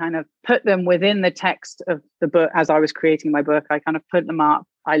literally kind of put them within the text of the book. As I was creating my book, I kind of put them up.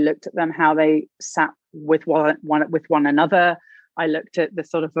 I looked at them, how they sat with one another. I looked at the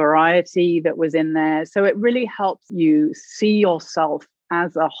sort of variety that was in there. So it really helps you see yourself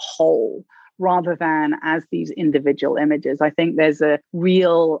as a whole rather than as these individual images. I think there's a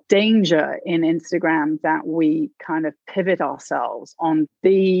real danger in Instagram that we kind of pivot ourselves on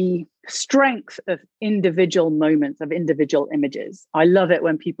the strength of individual moments, of individual images. I love it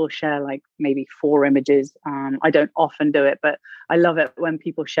when people share like maybe 4 images. I don't often do it, but I love it when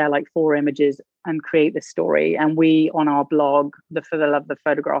people share like 4 images and create this story. And we, on our blog, the For the Love of the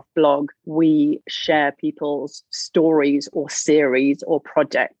Photograph blog, we share people's stories or series or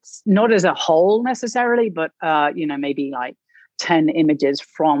projects, not as a whole necessarily, but maybe like 10 images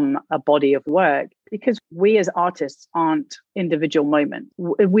from a body of work, because we as artists aren't individual moments.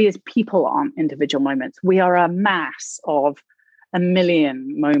 We as people aren't individual moments. We are a mass of a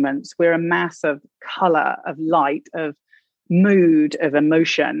million moments. We're a mass of color, of light, of mood, of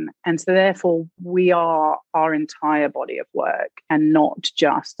emotion. And so therefore we are our entire body of work and not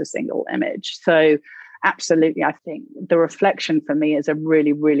just a single image. So absolutely, I think the reflection for me is a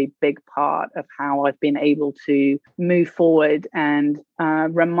really, really big part of how I've been able to move forward and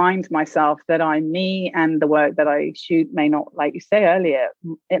remind myself that I'm me, and the work that I shoot may not, like you say earlier,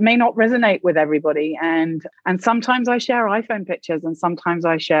 it may not resonate with everybody. And sometimes I share iPhone pictures, and sometimes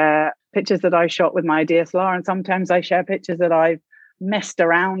I share pictures that I shot with my DSLR, and sometimes I share pictures that I've messed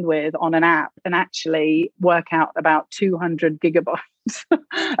around with on an app and actually work out about 200 gigabytes,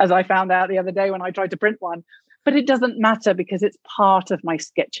 as I found out the other day when I tried to print one. but it doesn't matter because it's part of my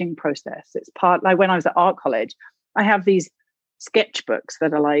sketching process. It's part, like when I was at art college, I have these sketchbooks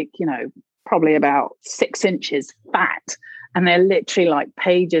that are like, probably about 6 inches fat. And they're literally like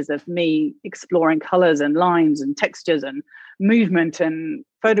pages of me exploring colors and lines and textures and movement and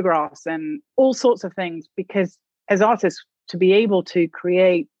photographs and all sorts of things. Because as artists, to be able to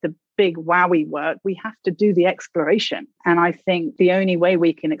create the big wowie work, we have to do the exploration. And I think the only way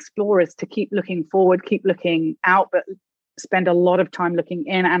we can explore is to keep looking forward, keep looking out, but spend a lot of time looking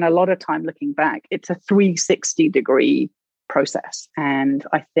in and a lot of time looking back. It's a 360-degree process. And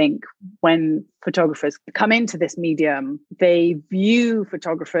I think when photographers come into this medium, they view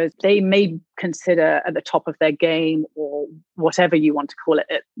photographers, they may consider at the top of their game or whatever you want to call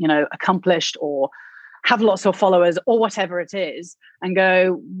it, accomplished or have lots of followers or whatever it is, and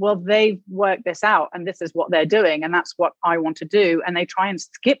go, well, they've worked this out and this is what they're doing and that's what I want to do. And they try and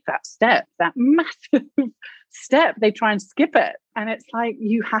skip that step, that massive step. They try and skip it. And it's like,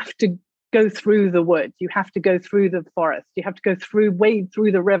 you have to go through the woods, you have to go through the forest, you have to go wade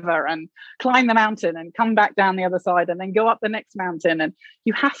through the river and climb the mountain and come back down the other side and then go up the next mountain. And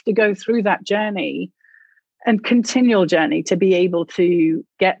you have to go through that journey and continual journey to be able to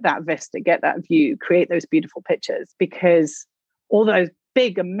get that vista, get that view, create those beautiful pictures, because all those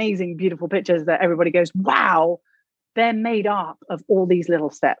big, amazing, beautiful pictures that everybody goes, wow, they're made up of all these little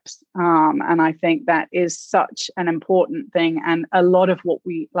steps. And I think that is such an important thing. And a lot of what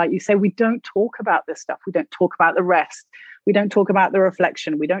we, like you say, we don't talk about this stuff. We don't talk about the rest. We don't talk about the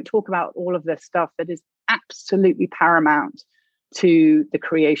reflection. We don't talk about all of this stuff that is absolutely paramount to the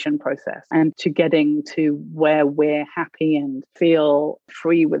creation process and to getting to where we're happy and feel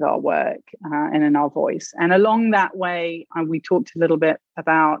free with our work and in our voice. And along that way, we talked a little bit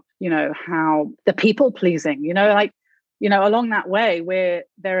about, how the people pleasing, along that way where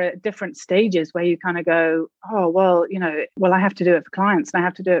there are different stages where you kind of go, oh, well, I have to do it for clients and I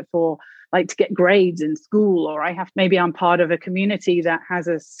have to do it for to get grades in school, or maybe I'm part of a community that has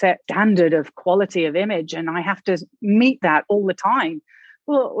a set standard of quality of image and I have to meet that all the time.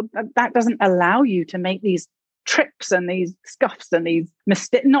 Well, that doesn't allow you to make these trips and these scuffs and these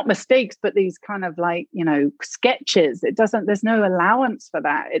not mistakes, but these kind of sketches. There's no allowance for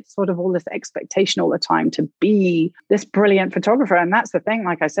that. It's sort of all this expectation all the time to be this brilliant photographer. And that's the thing,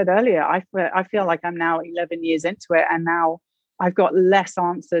 like I said earlier, I feel like I'm now 11 years into it, and now I've got less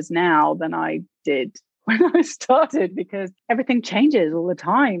answers now than I did when I started, because everything changes all the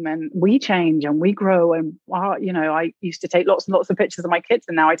time and we change and we grow. And, I used to take lots and lots of pictures of my kids,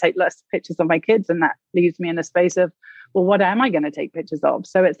 and now I take less pictures of my kids. And that leaves me in a space of, well, what am I going to take pictures of?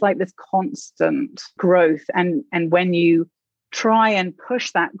 So it's like this constant growth. And when you try and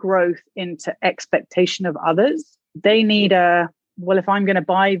push that growth into expectation of others, they need well, if I'm going to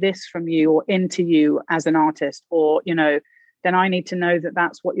buy this from you or into you as an artist, or, then I need to know that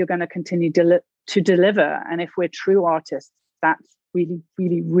that's what you're going to continue to deliver. And if we're true artists, that's really,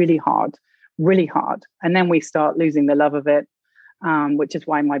 really, really hard. And then we start losing the love of it, which is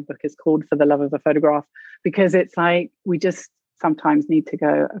why my book is called For the Love of the Photograph, because it's like we just sometimes need to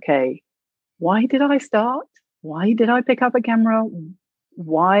go, okay, why did I start? Why did I pick up a camera?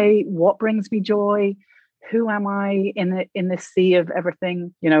 What brings me joy? Who am I in this sea of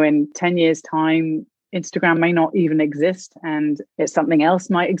everything? In 10 years' time, Instagram may not even exist and something else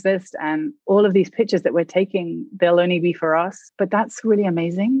might exist. And all of these pictures that we're taking, they'll only be for us. But that's really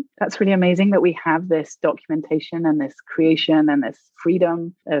amazing. That's really amazing that we have this documentation and this creation and this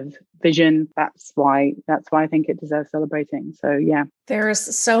freedom of vision. That's why I think it deserves celebrating. So yeah. There's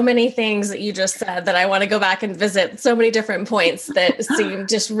so many things that you just said that I want to go back and visit. So many different points that seem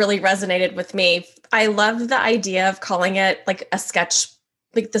just really resonated with me. I love the idea of calling it like a sketch,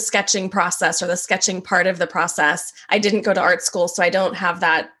 like the sketching process or the sketching part of the process. I didn't go to art school, so I don't have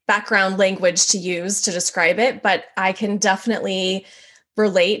that background language to use to describe it, but I can definitely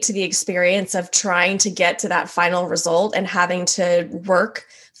relate to the experience of trying to get to that final result and having to work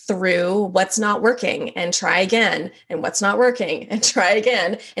through what's not working and try again, and what's not working and try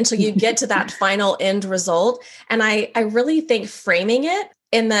again until you get to that final end result. And I really think framing it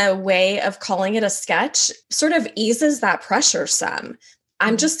in the way of calling it a sketch sort of eases that pressure some.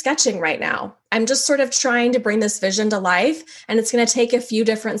 I'm just sketching right now. I'm just sort of trying to bring this vision to life, and it's going to take a few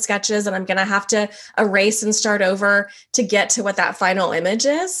different sketches, and I'm going to have to erase and start over to get to what that final image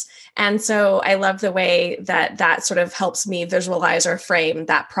is. And so I love the way that sort of helps me visualize or frame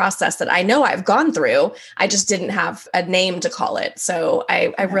that process that I know I've gone through. I just didn't have a name to call it. So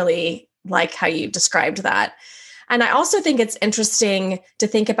I really like how you described that. And I also think it's interesting to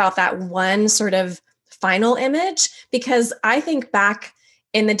think about that one sort of final image, because I think back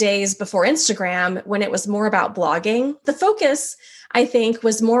in the days before Instagram, when it was more about blogging, the focus, I think,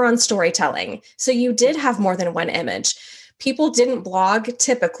 was more on storytelling. So you did have more than one image. People didn't blog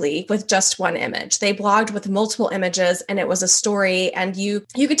typically with just one image. They blogged with multiple images, and it was a story. And you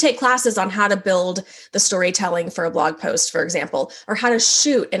could take classes on how to build the storytelling for a blog post, for example, or how to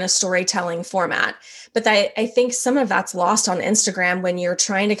shoot in a storytelling format. But I think some of that's lost on Instagram when you're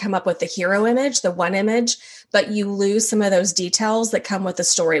trying to come up with the hero image, the one image, but you lose some of those details that come with the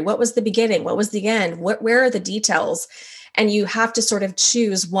story. What was the beginning? What was the end? Where are the details? And you have to sort of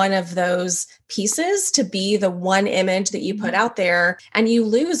choose one of those pieces to be the one image that you put out there, and you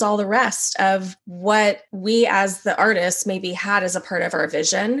lose all the rest of what we as the artists maybe had as a part of our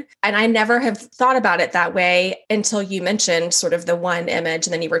vision. And I never have thought about it that way until you mentioned sort of the one image.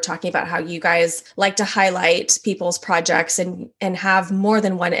 And then you were talking about how you guys like to highlight people's projects and have more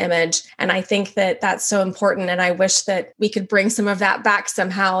than one image. And I think that that's so important. And I wish that we could bring some of that back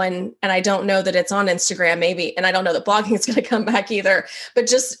somehow. And I don't know that it's on Instagram maybe, and I don't know that blogging is going to come back either, but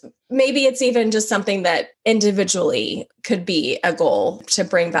just maybe it's even just something that individually could be a goal to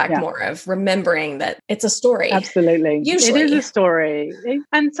bring back more of, remembering that it's a story. Absolutely. Usually. It is a story.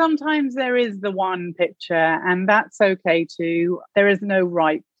 And sometimes there is the one picture, and that's okay too. There is no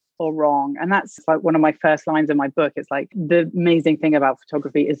right or wrong. And that's like one of my first lines in my book. It's like the amazing thing about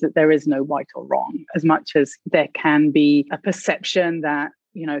photography is that there is no right or wrong, as much as there can be a perception that,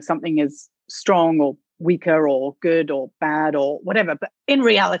 you know, something is strong or weaker or good or bad or whatever. But in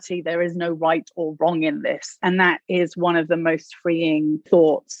reality, there is no right or wrong in this. And that is one of the most freeing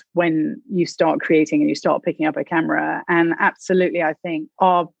thoughts when you start creating and you start picking up a camera. And absolutely, I think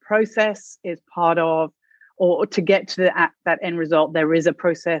our process is part of, or to get to that end result, there is a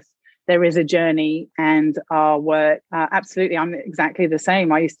process, there is a journey, and our work. Absolutely, I'm exactly the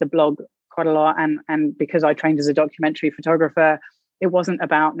same. I used to blog quite a lot. And because I trained as a documentary photographer, it wasn't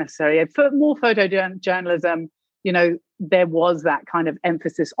about necessarily more photojournalism. You know, there was that kind of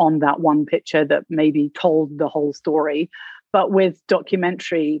emphasis on that one picture that maybe told the whole story. But with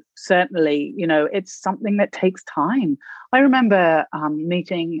documentary, certainly, you know, it's something that takes time. I remember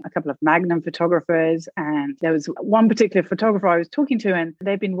meeting a couple of Magnum photographers, and there was one particular photographer I was talking to, and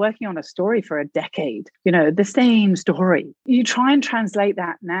they've been working on a story for a decade, you know, the same story. You try and translate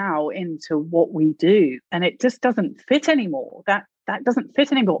that now into what we do, and it just doesn't fit anymore. That doesn't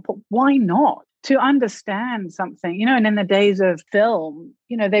fit anymore. But why not? To understand something, you know, and in the days of film,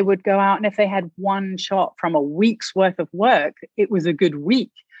 you know, they would go out, and if they had one shot from a week's worth of work, it was a good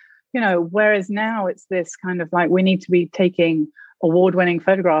week, you know, whereas now it's this kind of like, we need to be taking award-winning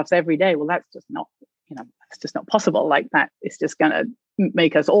photographs every day. Well, that's just not, you know, it's just not possible. Like that, it's just going to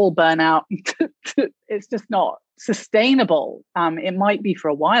make us all burn out. It's just not sustainable. It might be for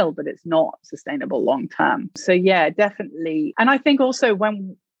a while, but it's not sustainable long term. So yeah, definitely. And I think also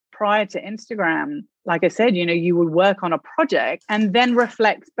prior to Instagram, like I said, you know, you would work on a project and then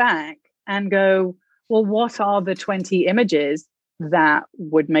reflect back and go, well, what are the 20 images that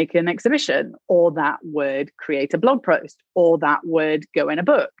would make an exhibition, or that would create a blog post, or that would go in a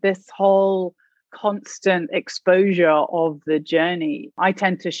book? This whole constant exposure of the journey. I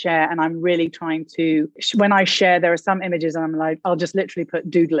tend to share, and I'm really trying to, when I share, there are some images and I'm like, I'll just literally put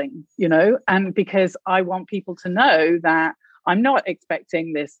doodling, you know, and because I want people to know that I'm not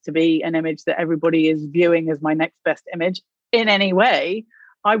expecting this to be an image that everybody is viewing as my next best image in any way.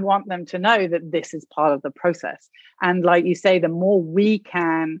 I want them to know that this is part of the process. And like you say, the more we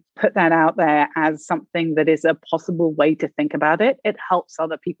can put that out there as something that is a possible way to think about it, it helps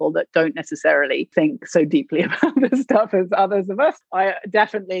other people that don't necessarily think so deeply about this stuff as others of us. I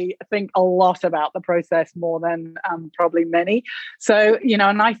definitely think a lot about the process more than probably many. So, you know,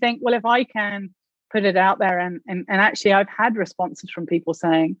 and I think, well, if I can put it out there, and actually I've had responses from people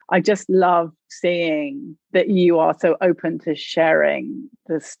saying, I just love seeing that you are so open to sharing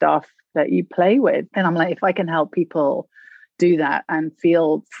the stuff that you play with. And I'm like, if I can help people do that and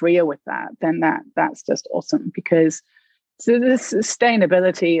feel freer with that, then that's just awesome. Because so the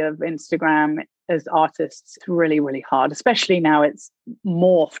sustainability of Instagram as artists is really, really hard, especially now it's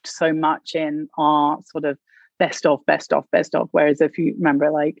morphed so much in our sort of best of. Whereas if you remember,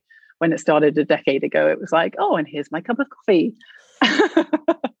 like, when it started a decade ago, it was like, oh, and here's my cup of coffee.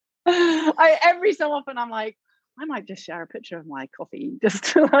 Every so often, I'm like, I might just share a picture of my coffee just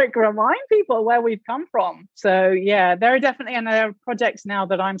to like remind people where we've come from. So yeah, there are projects now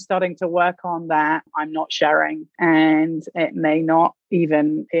that I'm starting to work on that I'm not sharing, and it may not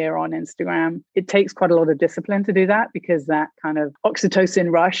even appear on Instagram. It takes quite a lot of discipline to do that, because that kind of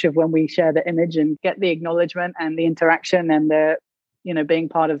oxytocin rush of when we share the image and get the acknowledgement and the interaction and the being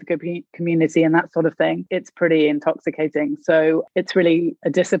part of the community and that sort of thing, it's pretty intoxicating. So it's really a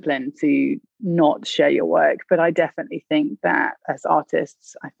discipline to not share your work. But I definitely think that as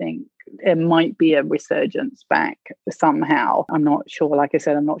artists, I think it might be a resurgence back somehow. I'm not sure. Like I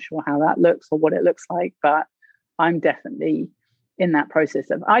said, I'm not sure how that looks or what it looks like, but I'm definitely in that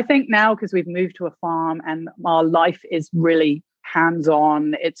process of, I think now, because we've moved to a farm and our life is really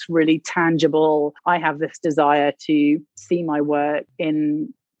hands-on, it's really tangible. I have this desire to see my work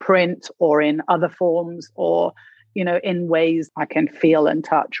in print or in other forms, or, in ways I can feel and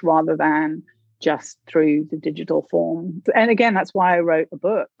touch rather than just through the digital form. And again, that's why I wrote a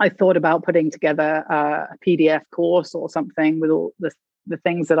book. I thought about putting together a PDF course or something with all the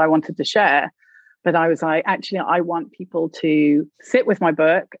things that I wanted to share. But I was like, actually, I want people to sit with my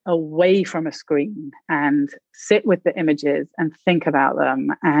book away from a screen and sit with the images and think about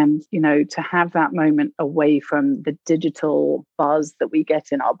them, and, to have that moment away from the digital buzz that we get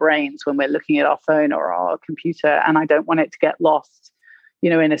in our brains when we're looking at our phone or our computer. And I don't want it to get lost,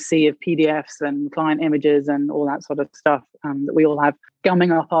 in a sea of PDFs and client images and all that sort of stuff that we all have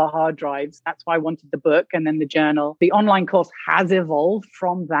gumming up our hard drives. That's why I wanted the book and then the journal. The online course has evolved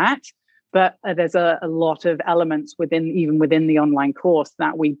from that. But there's a lot of elements even within the online course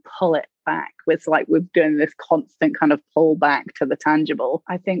that we pull it back with, like we're doing this constant kind of pull back to the tangible.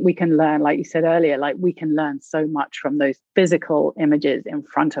 I think we can learn, like you said earlier, like we can learn so much from those physical images in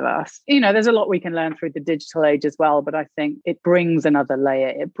front of us. There's a lot we can learn through the digital age as well, but I think it brings another layer.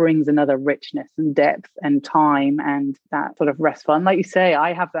 It brings another richness and depth and time and that sort of restful. And like you say,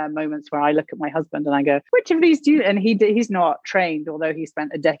 I have moments where I look at my husband and I go, which of these do you? And he's not trained, although he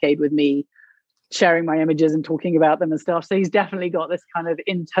spent a decade with me sharing my images and talking about them and stuff. So he's definitely got this kind of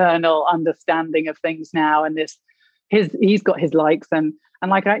internal understanding of things now. And he's got his likes and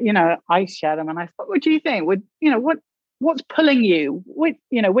like, I share them and I thought, what do you think? What's pulling you?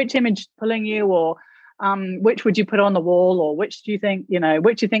 Which image is pulling you, or which would you put on the wall, or which do you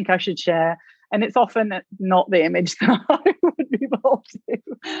think I should share? And it's often not the image that I would be involved to.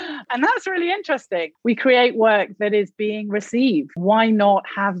 And that's really interesting. We create work that is being received. Why not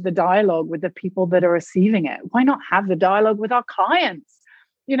have the dialogue with the people that are receiving it? Why not have the dialogue with our clients?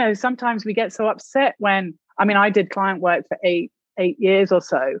 Sometimes we get so upset I did client work for eight years or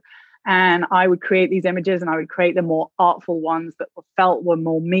so. And I would create these images and I would create the more artful ones that felt were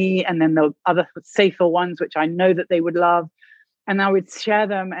more me. And then the other safer ones, which I know that they would love. And I would share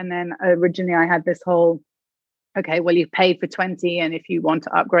them. And then originally I had this whole, okay, well, you've paid for 20. And if you want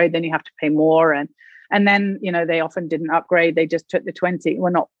to upgrade, then you have to pay more. And then, they often didn't upgrade. They just took the 20.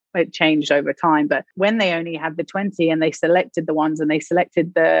 Well, it changed over time. But when they only had the 20 and they selected the ones and they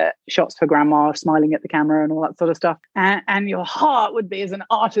selected the shots for grandma smiling at the camera and all that sort of stuff. And your heart would be, as an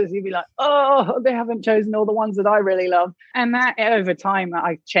artist, you'd be like, oh, they haven't chosen all the ones that I really love. And that over time,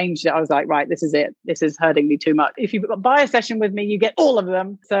 I changed it. I was like, right, this is it. This is hurting me too much. If you buy a session with me, you get all of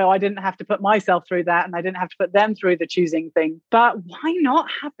them. So I didn't have to put myself through that. And I didn't have to put them through the choosing thing. But why not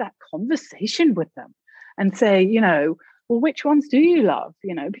have that conversation with them and say, well, which ones do you love?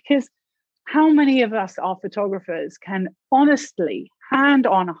 Because how many of us are photographers can honestly, hand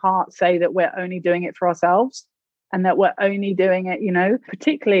on heart, say that we're only doing it for ourselves and that we're only doing it,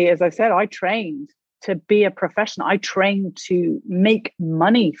 particularly, as I said, I trained to be a professional. I trained to make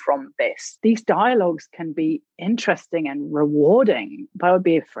money from this. These dialogues can be interesting and rewarding, but I would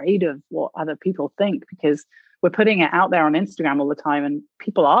be afraid of what other people think, because we're putting it out there on Instagram all the time and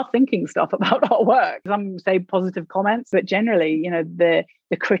people are thinking stuff about our work. Some say positive comments, but generally, the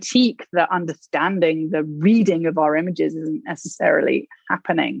critique, the understanding, the reading of our images isn't necessarily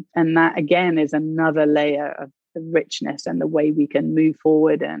happening. And that, again, is another layer of the richness and the way we can move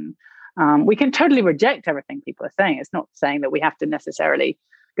forward. And we can totally reject everything people are saying. It's not saying that we have to necessarily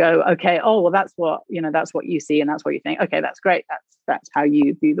go, okay, oh, well, that's what you see and that's what you think. Okay, that's great. That's how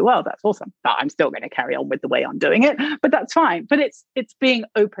you view the world. That's awesome. But I'm still going to carry on with the way I'm doing it. But that's fine. But it's being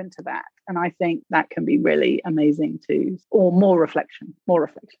open to that. And I think that can be really amazing too. Or more reflection.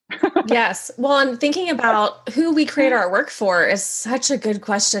 Yes. Well, and thinking about who we create our work for is such a good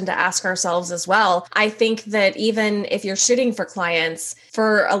question to ask ourselves as well. I think that even if you're shooting for clients,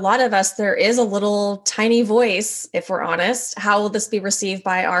 for a lot of us, there is a little tiny voice, if we're honest. How will this be received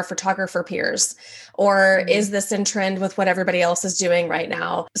by our photographer peers? Or is this in trend with what everybody else is doing right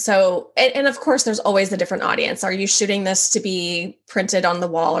now? So, and of course, there's always a different audience. Are you shooting this to be printed on the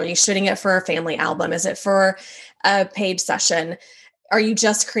wall? Are you shooting it for a family album? Is it for a page session? are you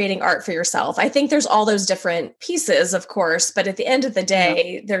just creating art for yourself? I think there's all those different pieces, of course, but at the end of the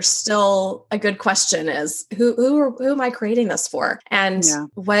day, there's still a good question is who am I creating this for? And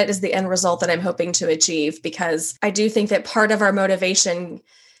what is the end result that I'm hoping to achieve? Because I do think that part of our motivation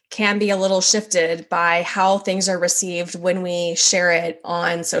can be a little shifted by how things are received when we share it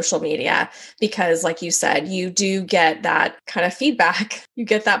on social media. Because like you said, you do get that kind of feedback. You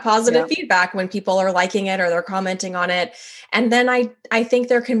get that positive feedback when people are liking it or they're commenting on it. And then I think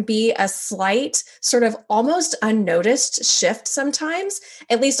there can be a slight sort of almost unnoticed shift sometimes.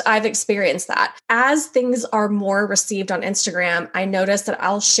 At least I've experienced that. As things are more received on Instagram, I notice that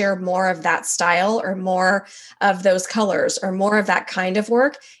I'll share more of that style or more of those colors or more of that kind of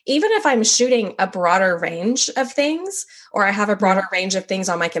work. Even if I'm shooting a broader range of things, or I have a broader range of things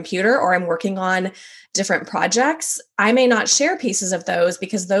on my computer, or I'm working on different projects, I may not share pieces of those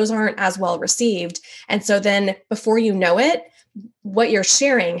because those aren't as well received. And so then before you know it, what you're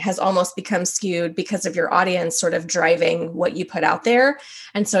sharing has almost become skewed because of your audience sort of driving what you put out there.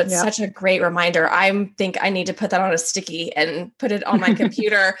 And so it's such a great reminder. I think I need to put that on a sticky and put it on my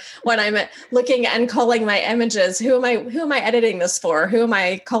computer when I'm looking and culling my images. Who am I editing this for? Who am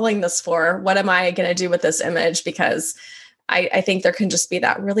I culling this for? What am I going to do with this image? Because I think there can just be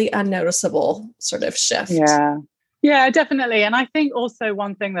that really unnoticeable sort of shift. Yeah, definitely. And I think also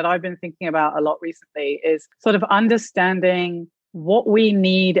one thing that I've been thinking about a lot recently is sort of understanding what we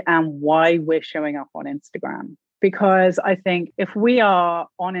need and why we're showing up on Instagram. Because I think if we are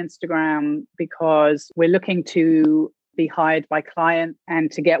on Instagram because we're looking to be hired by clients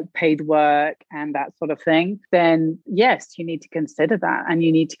and to get paid work and that sort of thing, then yes, you need to consider that. And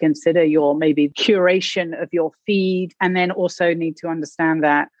you need to consider your maybe curation of your feed. And then also need to understand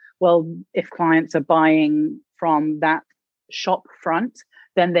that, well, if clients are buying from that shop front,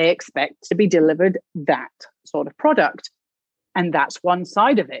 then they expect to be delivered that sort of product. And that's one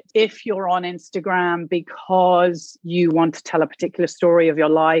side of it. If you're on Instagram because you want to tell a particular story of your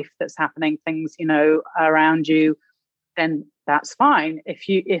life that's happening, things, around you, then that's fine.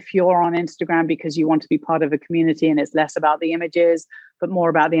 If you're on Instagram because you want to be part of a community and it's less about the images, but more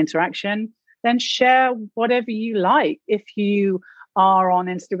about the interaction, then share whatever you like. If you are on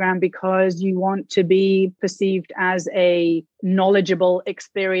Instagram because you want to be perceived as a knowledgeable,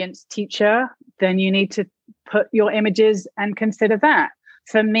 experienced teacher, then you need to put your images and consider that.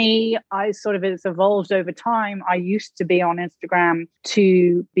 For me, it's evolved over time. I used to be on Instagram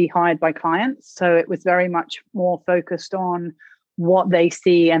to be hired by clients. So it was very much more focused on what they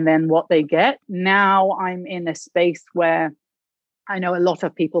see and then what they get. Now I'm in a space where I know a lot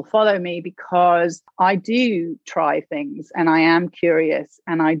of people follow me because I do try things and I am curious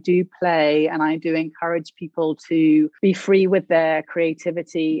and I do play and I do encourage people to be free with their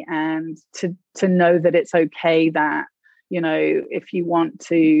creativity and to know that it's okay that, if you want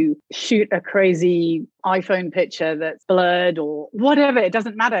to shoot a crazy iPhone picture that's blurred or whatever, it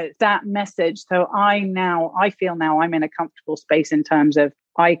doesn't matter. It's that message. So I feel now I'm in a comfortable space in terms of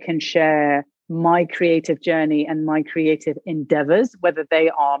I can share my creative journey and my creative endeavors, whether they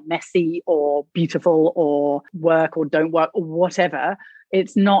are messy or beautiful or work or don't work or whatever.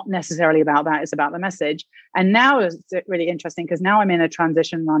 It's not necessarily about that. It's about the message. And now it's really interesting because now I'm in a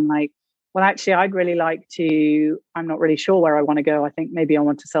transition. I'm like, well, actually, I'd really like to, I'm not really sure where I want to go. I think maybe I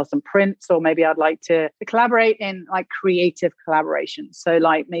want to sell some prints, or maybe I'd like to collaborate in like creative collaboration. So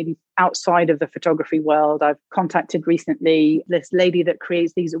like maybe outside of the photography world, I've contacted recently this lady that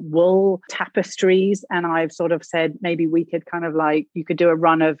creates these wool tapestries. And I've sort of said, maybe we could kind of like, you could do a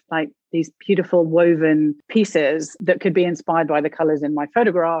run of like these beautiful woven pieces that could be inspired by the colors in my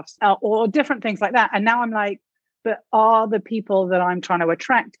photographs or different things like that. And now I'm like, but are the people that I'm trying to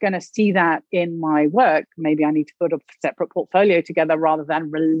attract going to see that in my work? Maybe I need to put a separate portfolio together rather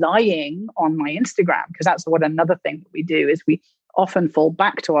than relying on my Instagram, because that's what another thing that we do is we often fall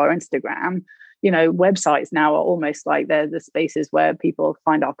back to our Instagram. Websites now are almost like they're the spaces where people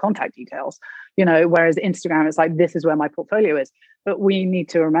find our contact details, whereas Instagram is like, this is where my portfolio is. But we need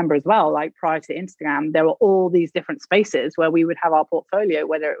to remember as well, like prior to Instagram, there were all these different spaces where we would have our portfolio,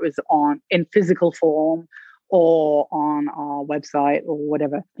 whether it was in physical form or on our website or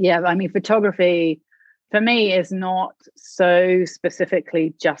whatever. Yeah, I mean, photography for me is not so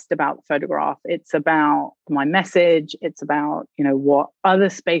specifically just about the photograph. It's about my message. It's about, what other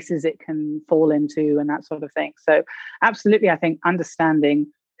spaces it can fall into and that sort of thing. So absolutely, I think understanding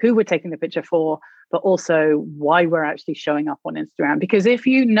who we're taking the picture for, but also why we're actually showing up on Instagram. Because if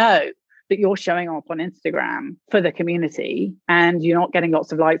you know that you're showing up on Instagram for the community and you're not getting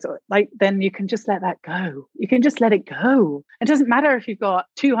lots of likes, then you can just let that go. You can just let it go. It doesn't matter if you've got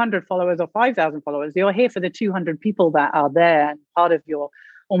 200 followers or 5,000 followers. You're here for the 200 people that are there and part of your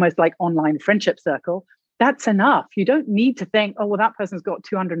almost like online friendship circle. That's enough. You don't need to think, oh, well, that person's got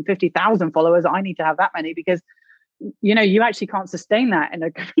 250,000 followers. I need to have that many, because you actually can't sustain that in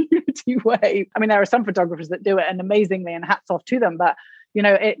a community way. I mean, there are some photographers that do it and amazingly, and hats off to them, but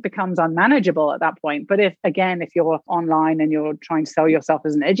it becomes unmanageable at that point. But if you're online and you're trying to sell yourself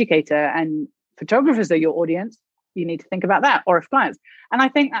as an educator and photographers are your audience, you need to think about that, or if clients. And I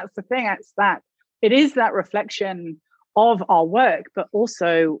think that's the thing. It's that it is that reflection of our work, but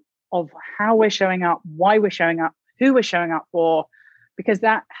also of how we're showing up, why we're showing up, who we're showing up for, because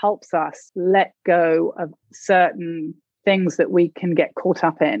that helps us let go of certain things that we can get caught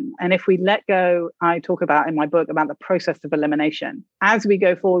up in. And if we let go, I talk about in my book about the process of elimination. As we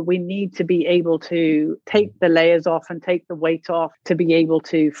go forward, we need to be able to take the layers off and take the weight off to be able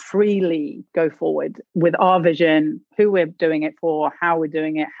to freely go forward with our vision, who we're doing it for, how we're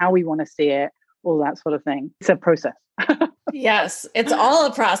doing it, how we want to see it, all that sort of thing. It's a process. Yes, it's all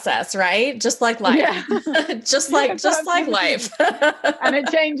a process, right? Just like life. Yeah. just like life. And it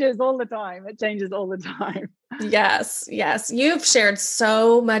changes all the time. Yes. You've shared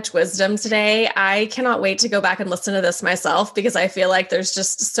so much wisdom today. I cannot wait to go back and listen to this myself, because I feel like there's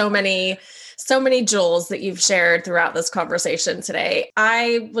just so many jewels that you've shared throughout this conversation today.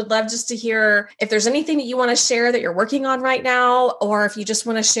 I would love just to hear if there's anything that you want to share that you're working on right now, or if you just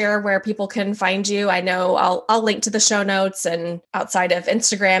want to share where people can find you. I know I'll link to the show notes and outside of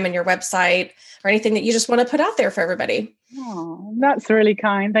Instagram and your website, or anything that you just want to put out there for everybody. Oh, that's really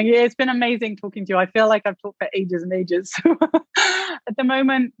kind. Thank you. It's been amazing talking to you. I feel like I've talked for ages and ages. At the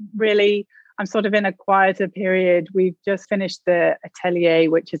moment, really, I'm sort of in a quieter period. We've just finished the Atelier,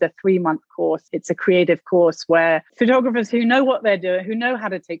 which is a 3-month course. It's a creative course where photographers who know what they're doing, who know how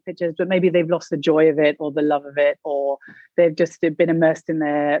to take pictures, but maybe they've lost the joy of it or the love of it, or they've just been immersed in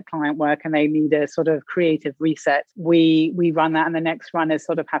their client work and they need a sort of creative reset. We run that, and the next run is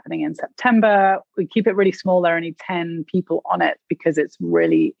sort of happening in September. We keep it really small. There are only 10 people on it because it's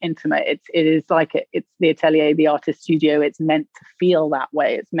really intimate. It's the Atelier, the artist studio. It's meant to feel that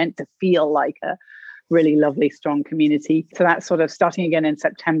way. It's meant to feel like a really lovely, strong community. So that's sort of starting again in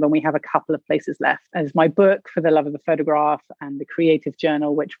September. We have a couple of places left. There's my book, For the Love of the Photograph, and the Creative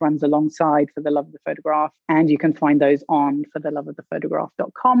Journal, which runs alongside For the Love of the Photograph. And you can find those on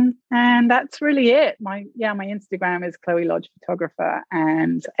fortheloveofthephotograph.com. And that's really it. My Instagram is Chloe Lodge Photographer,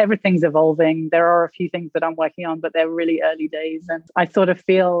 and everything's evolving. There are a few things that I'm working on, but they're really early days. And I sort of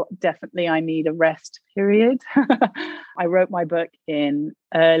feel definitely I need a rest period. I wrote my book in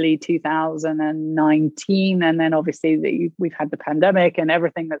early 2019, and then obviously we've had the pandemic and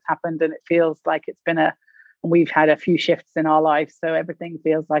everything that's happened, and it feels like we've had a few shifts in our life, so everything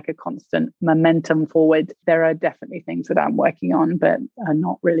feels like a constant momentum forward. There are definitely things that I'm working on, but are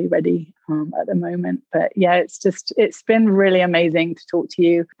not really ready at the moment. But yeah, it's been really amazing to talk to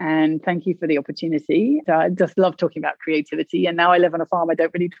you, and thank you for the opportunity. I just love talking about creativity, and now I live on a farm. I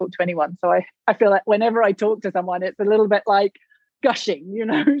don't really talk to anyone, so I feel like whenever I talk to someone, it's a little bit like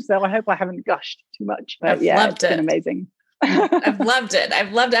gushing, so I hope I haven't gushed too much. But it's been amazing. I've loved it.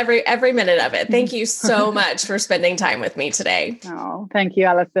 I've loved every minute of it. Thank you so much for spending time with me today. Oh, thank you,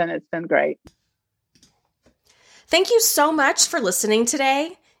 Alison. It's been great. Thank you so much for listening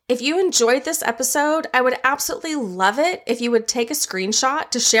today. If you enjoyed this episode, I would absolutely love it if you would take a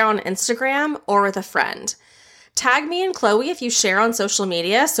screenshot to share on Instagram or with a friend. Tag me and Chloe if you share on social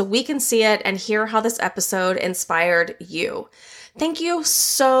media so we can see it and hear how this episode inspired you. Thank you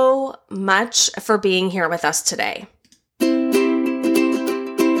so much for being here with us today.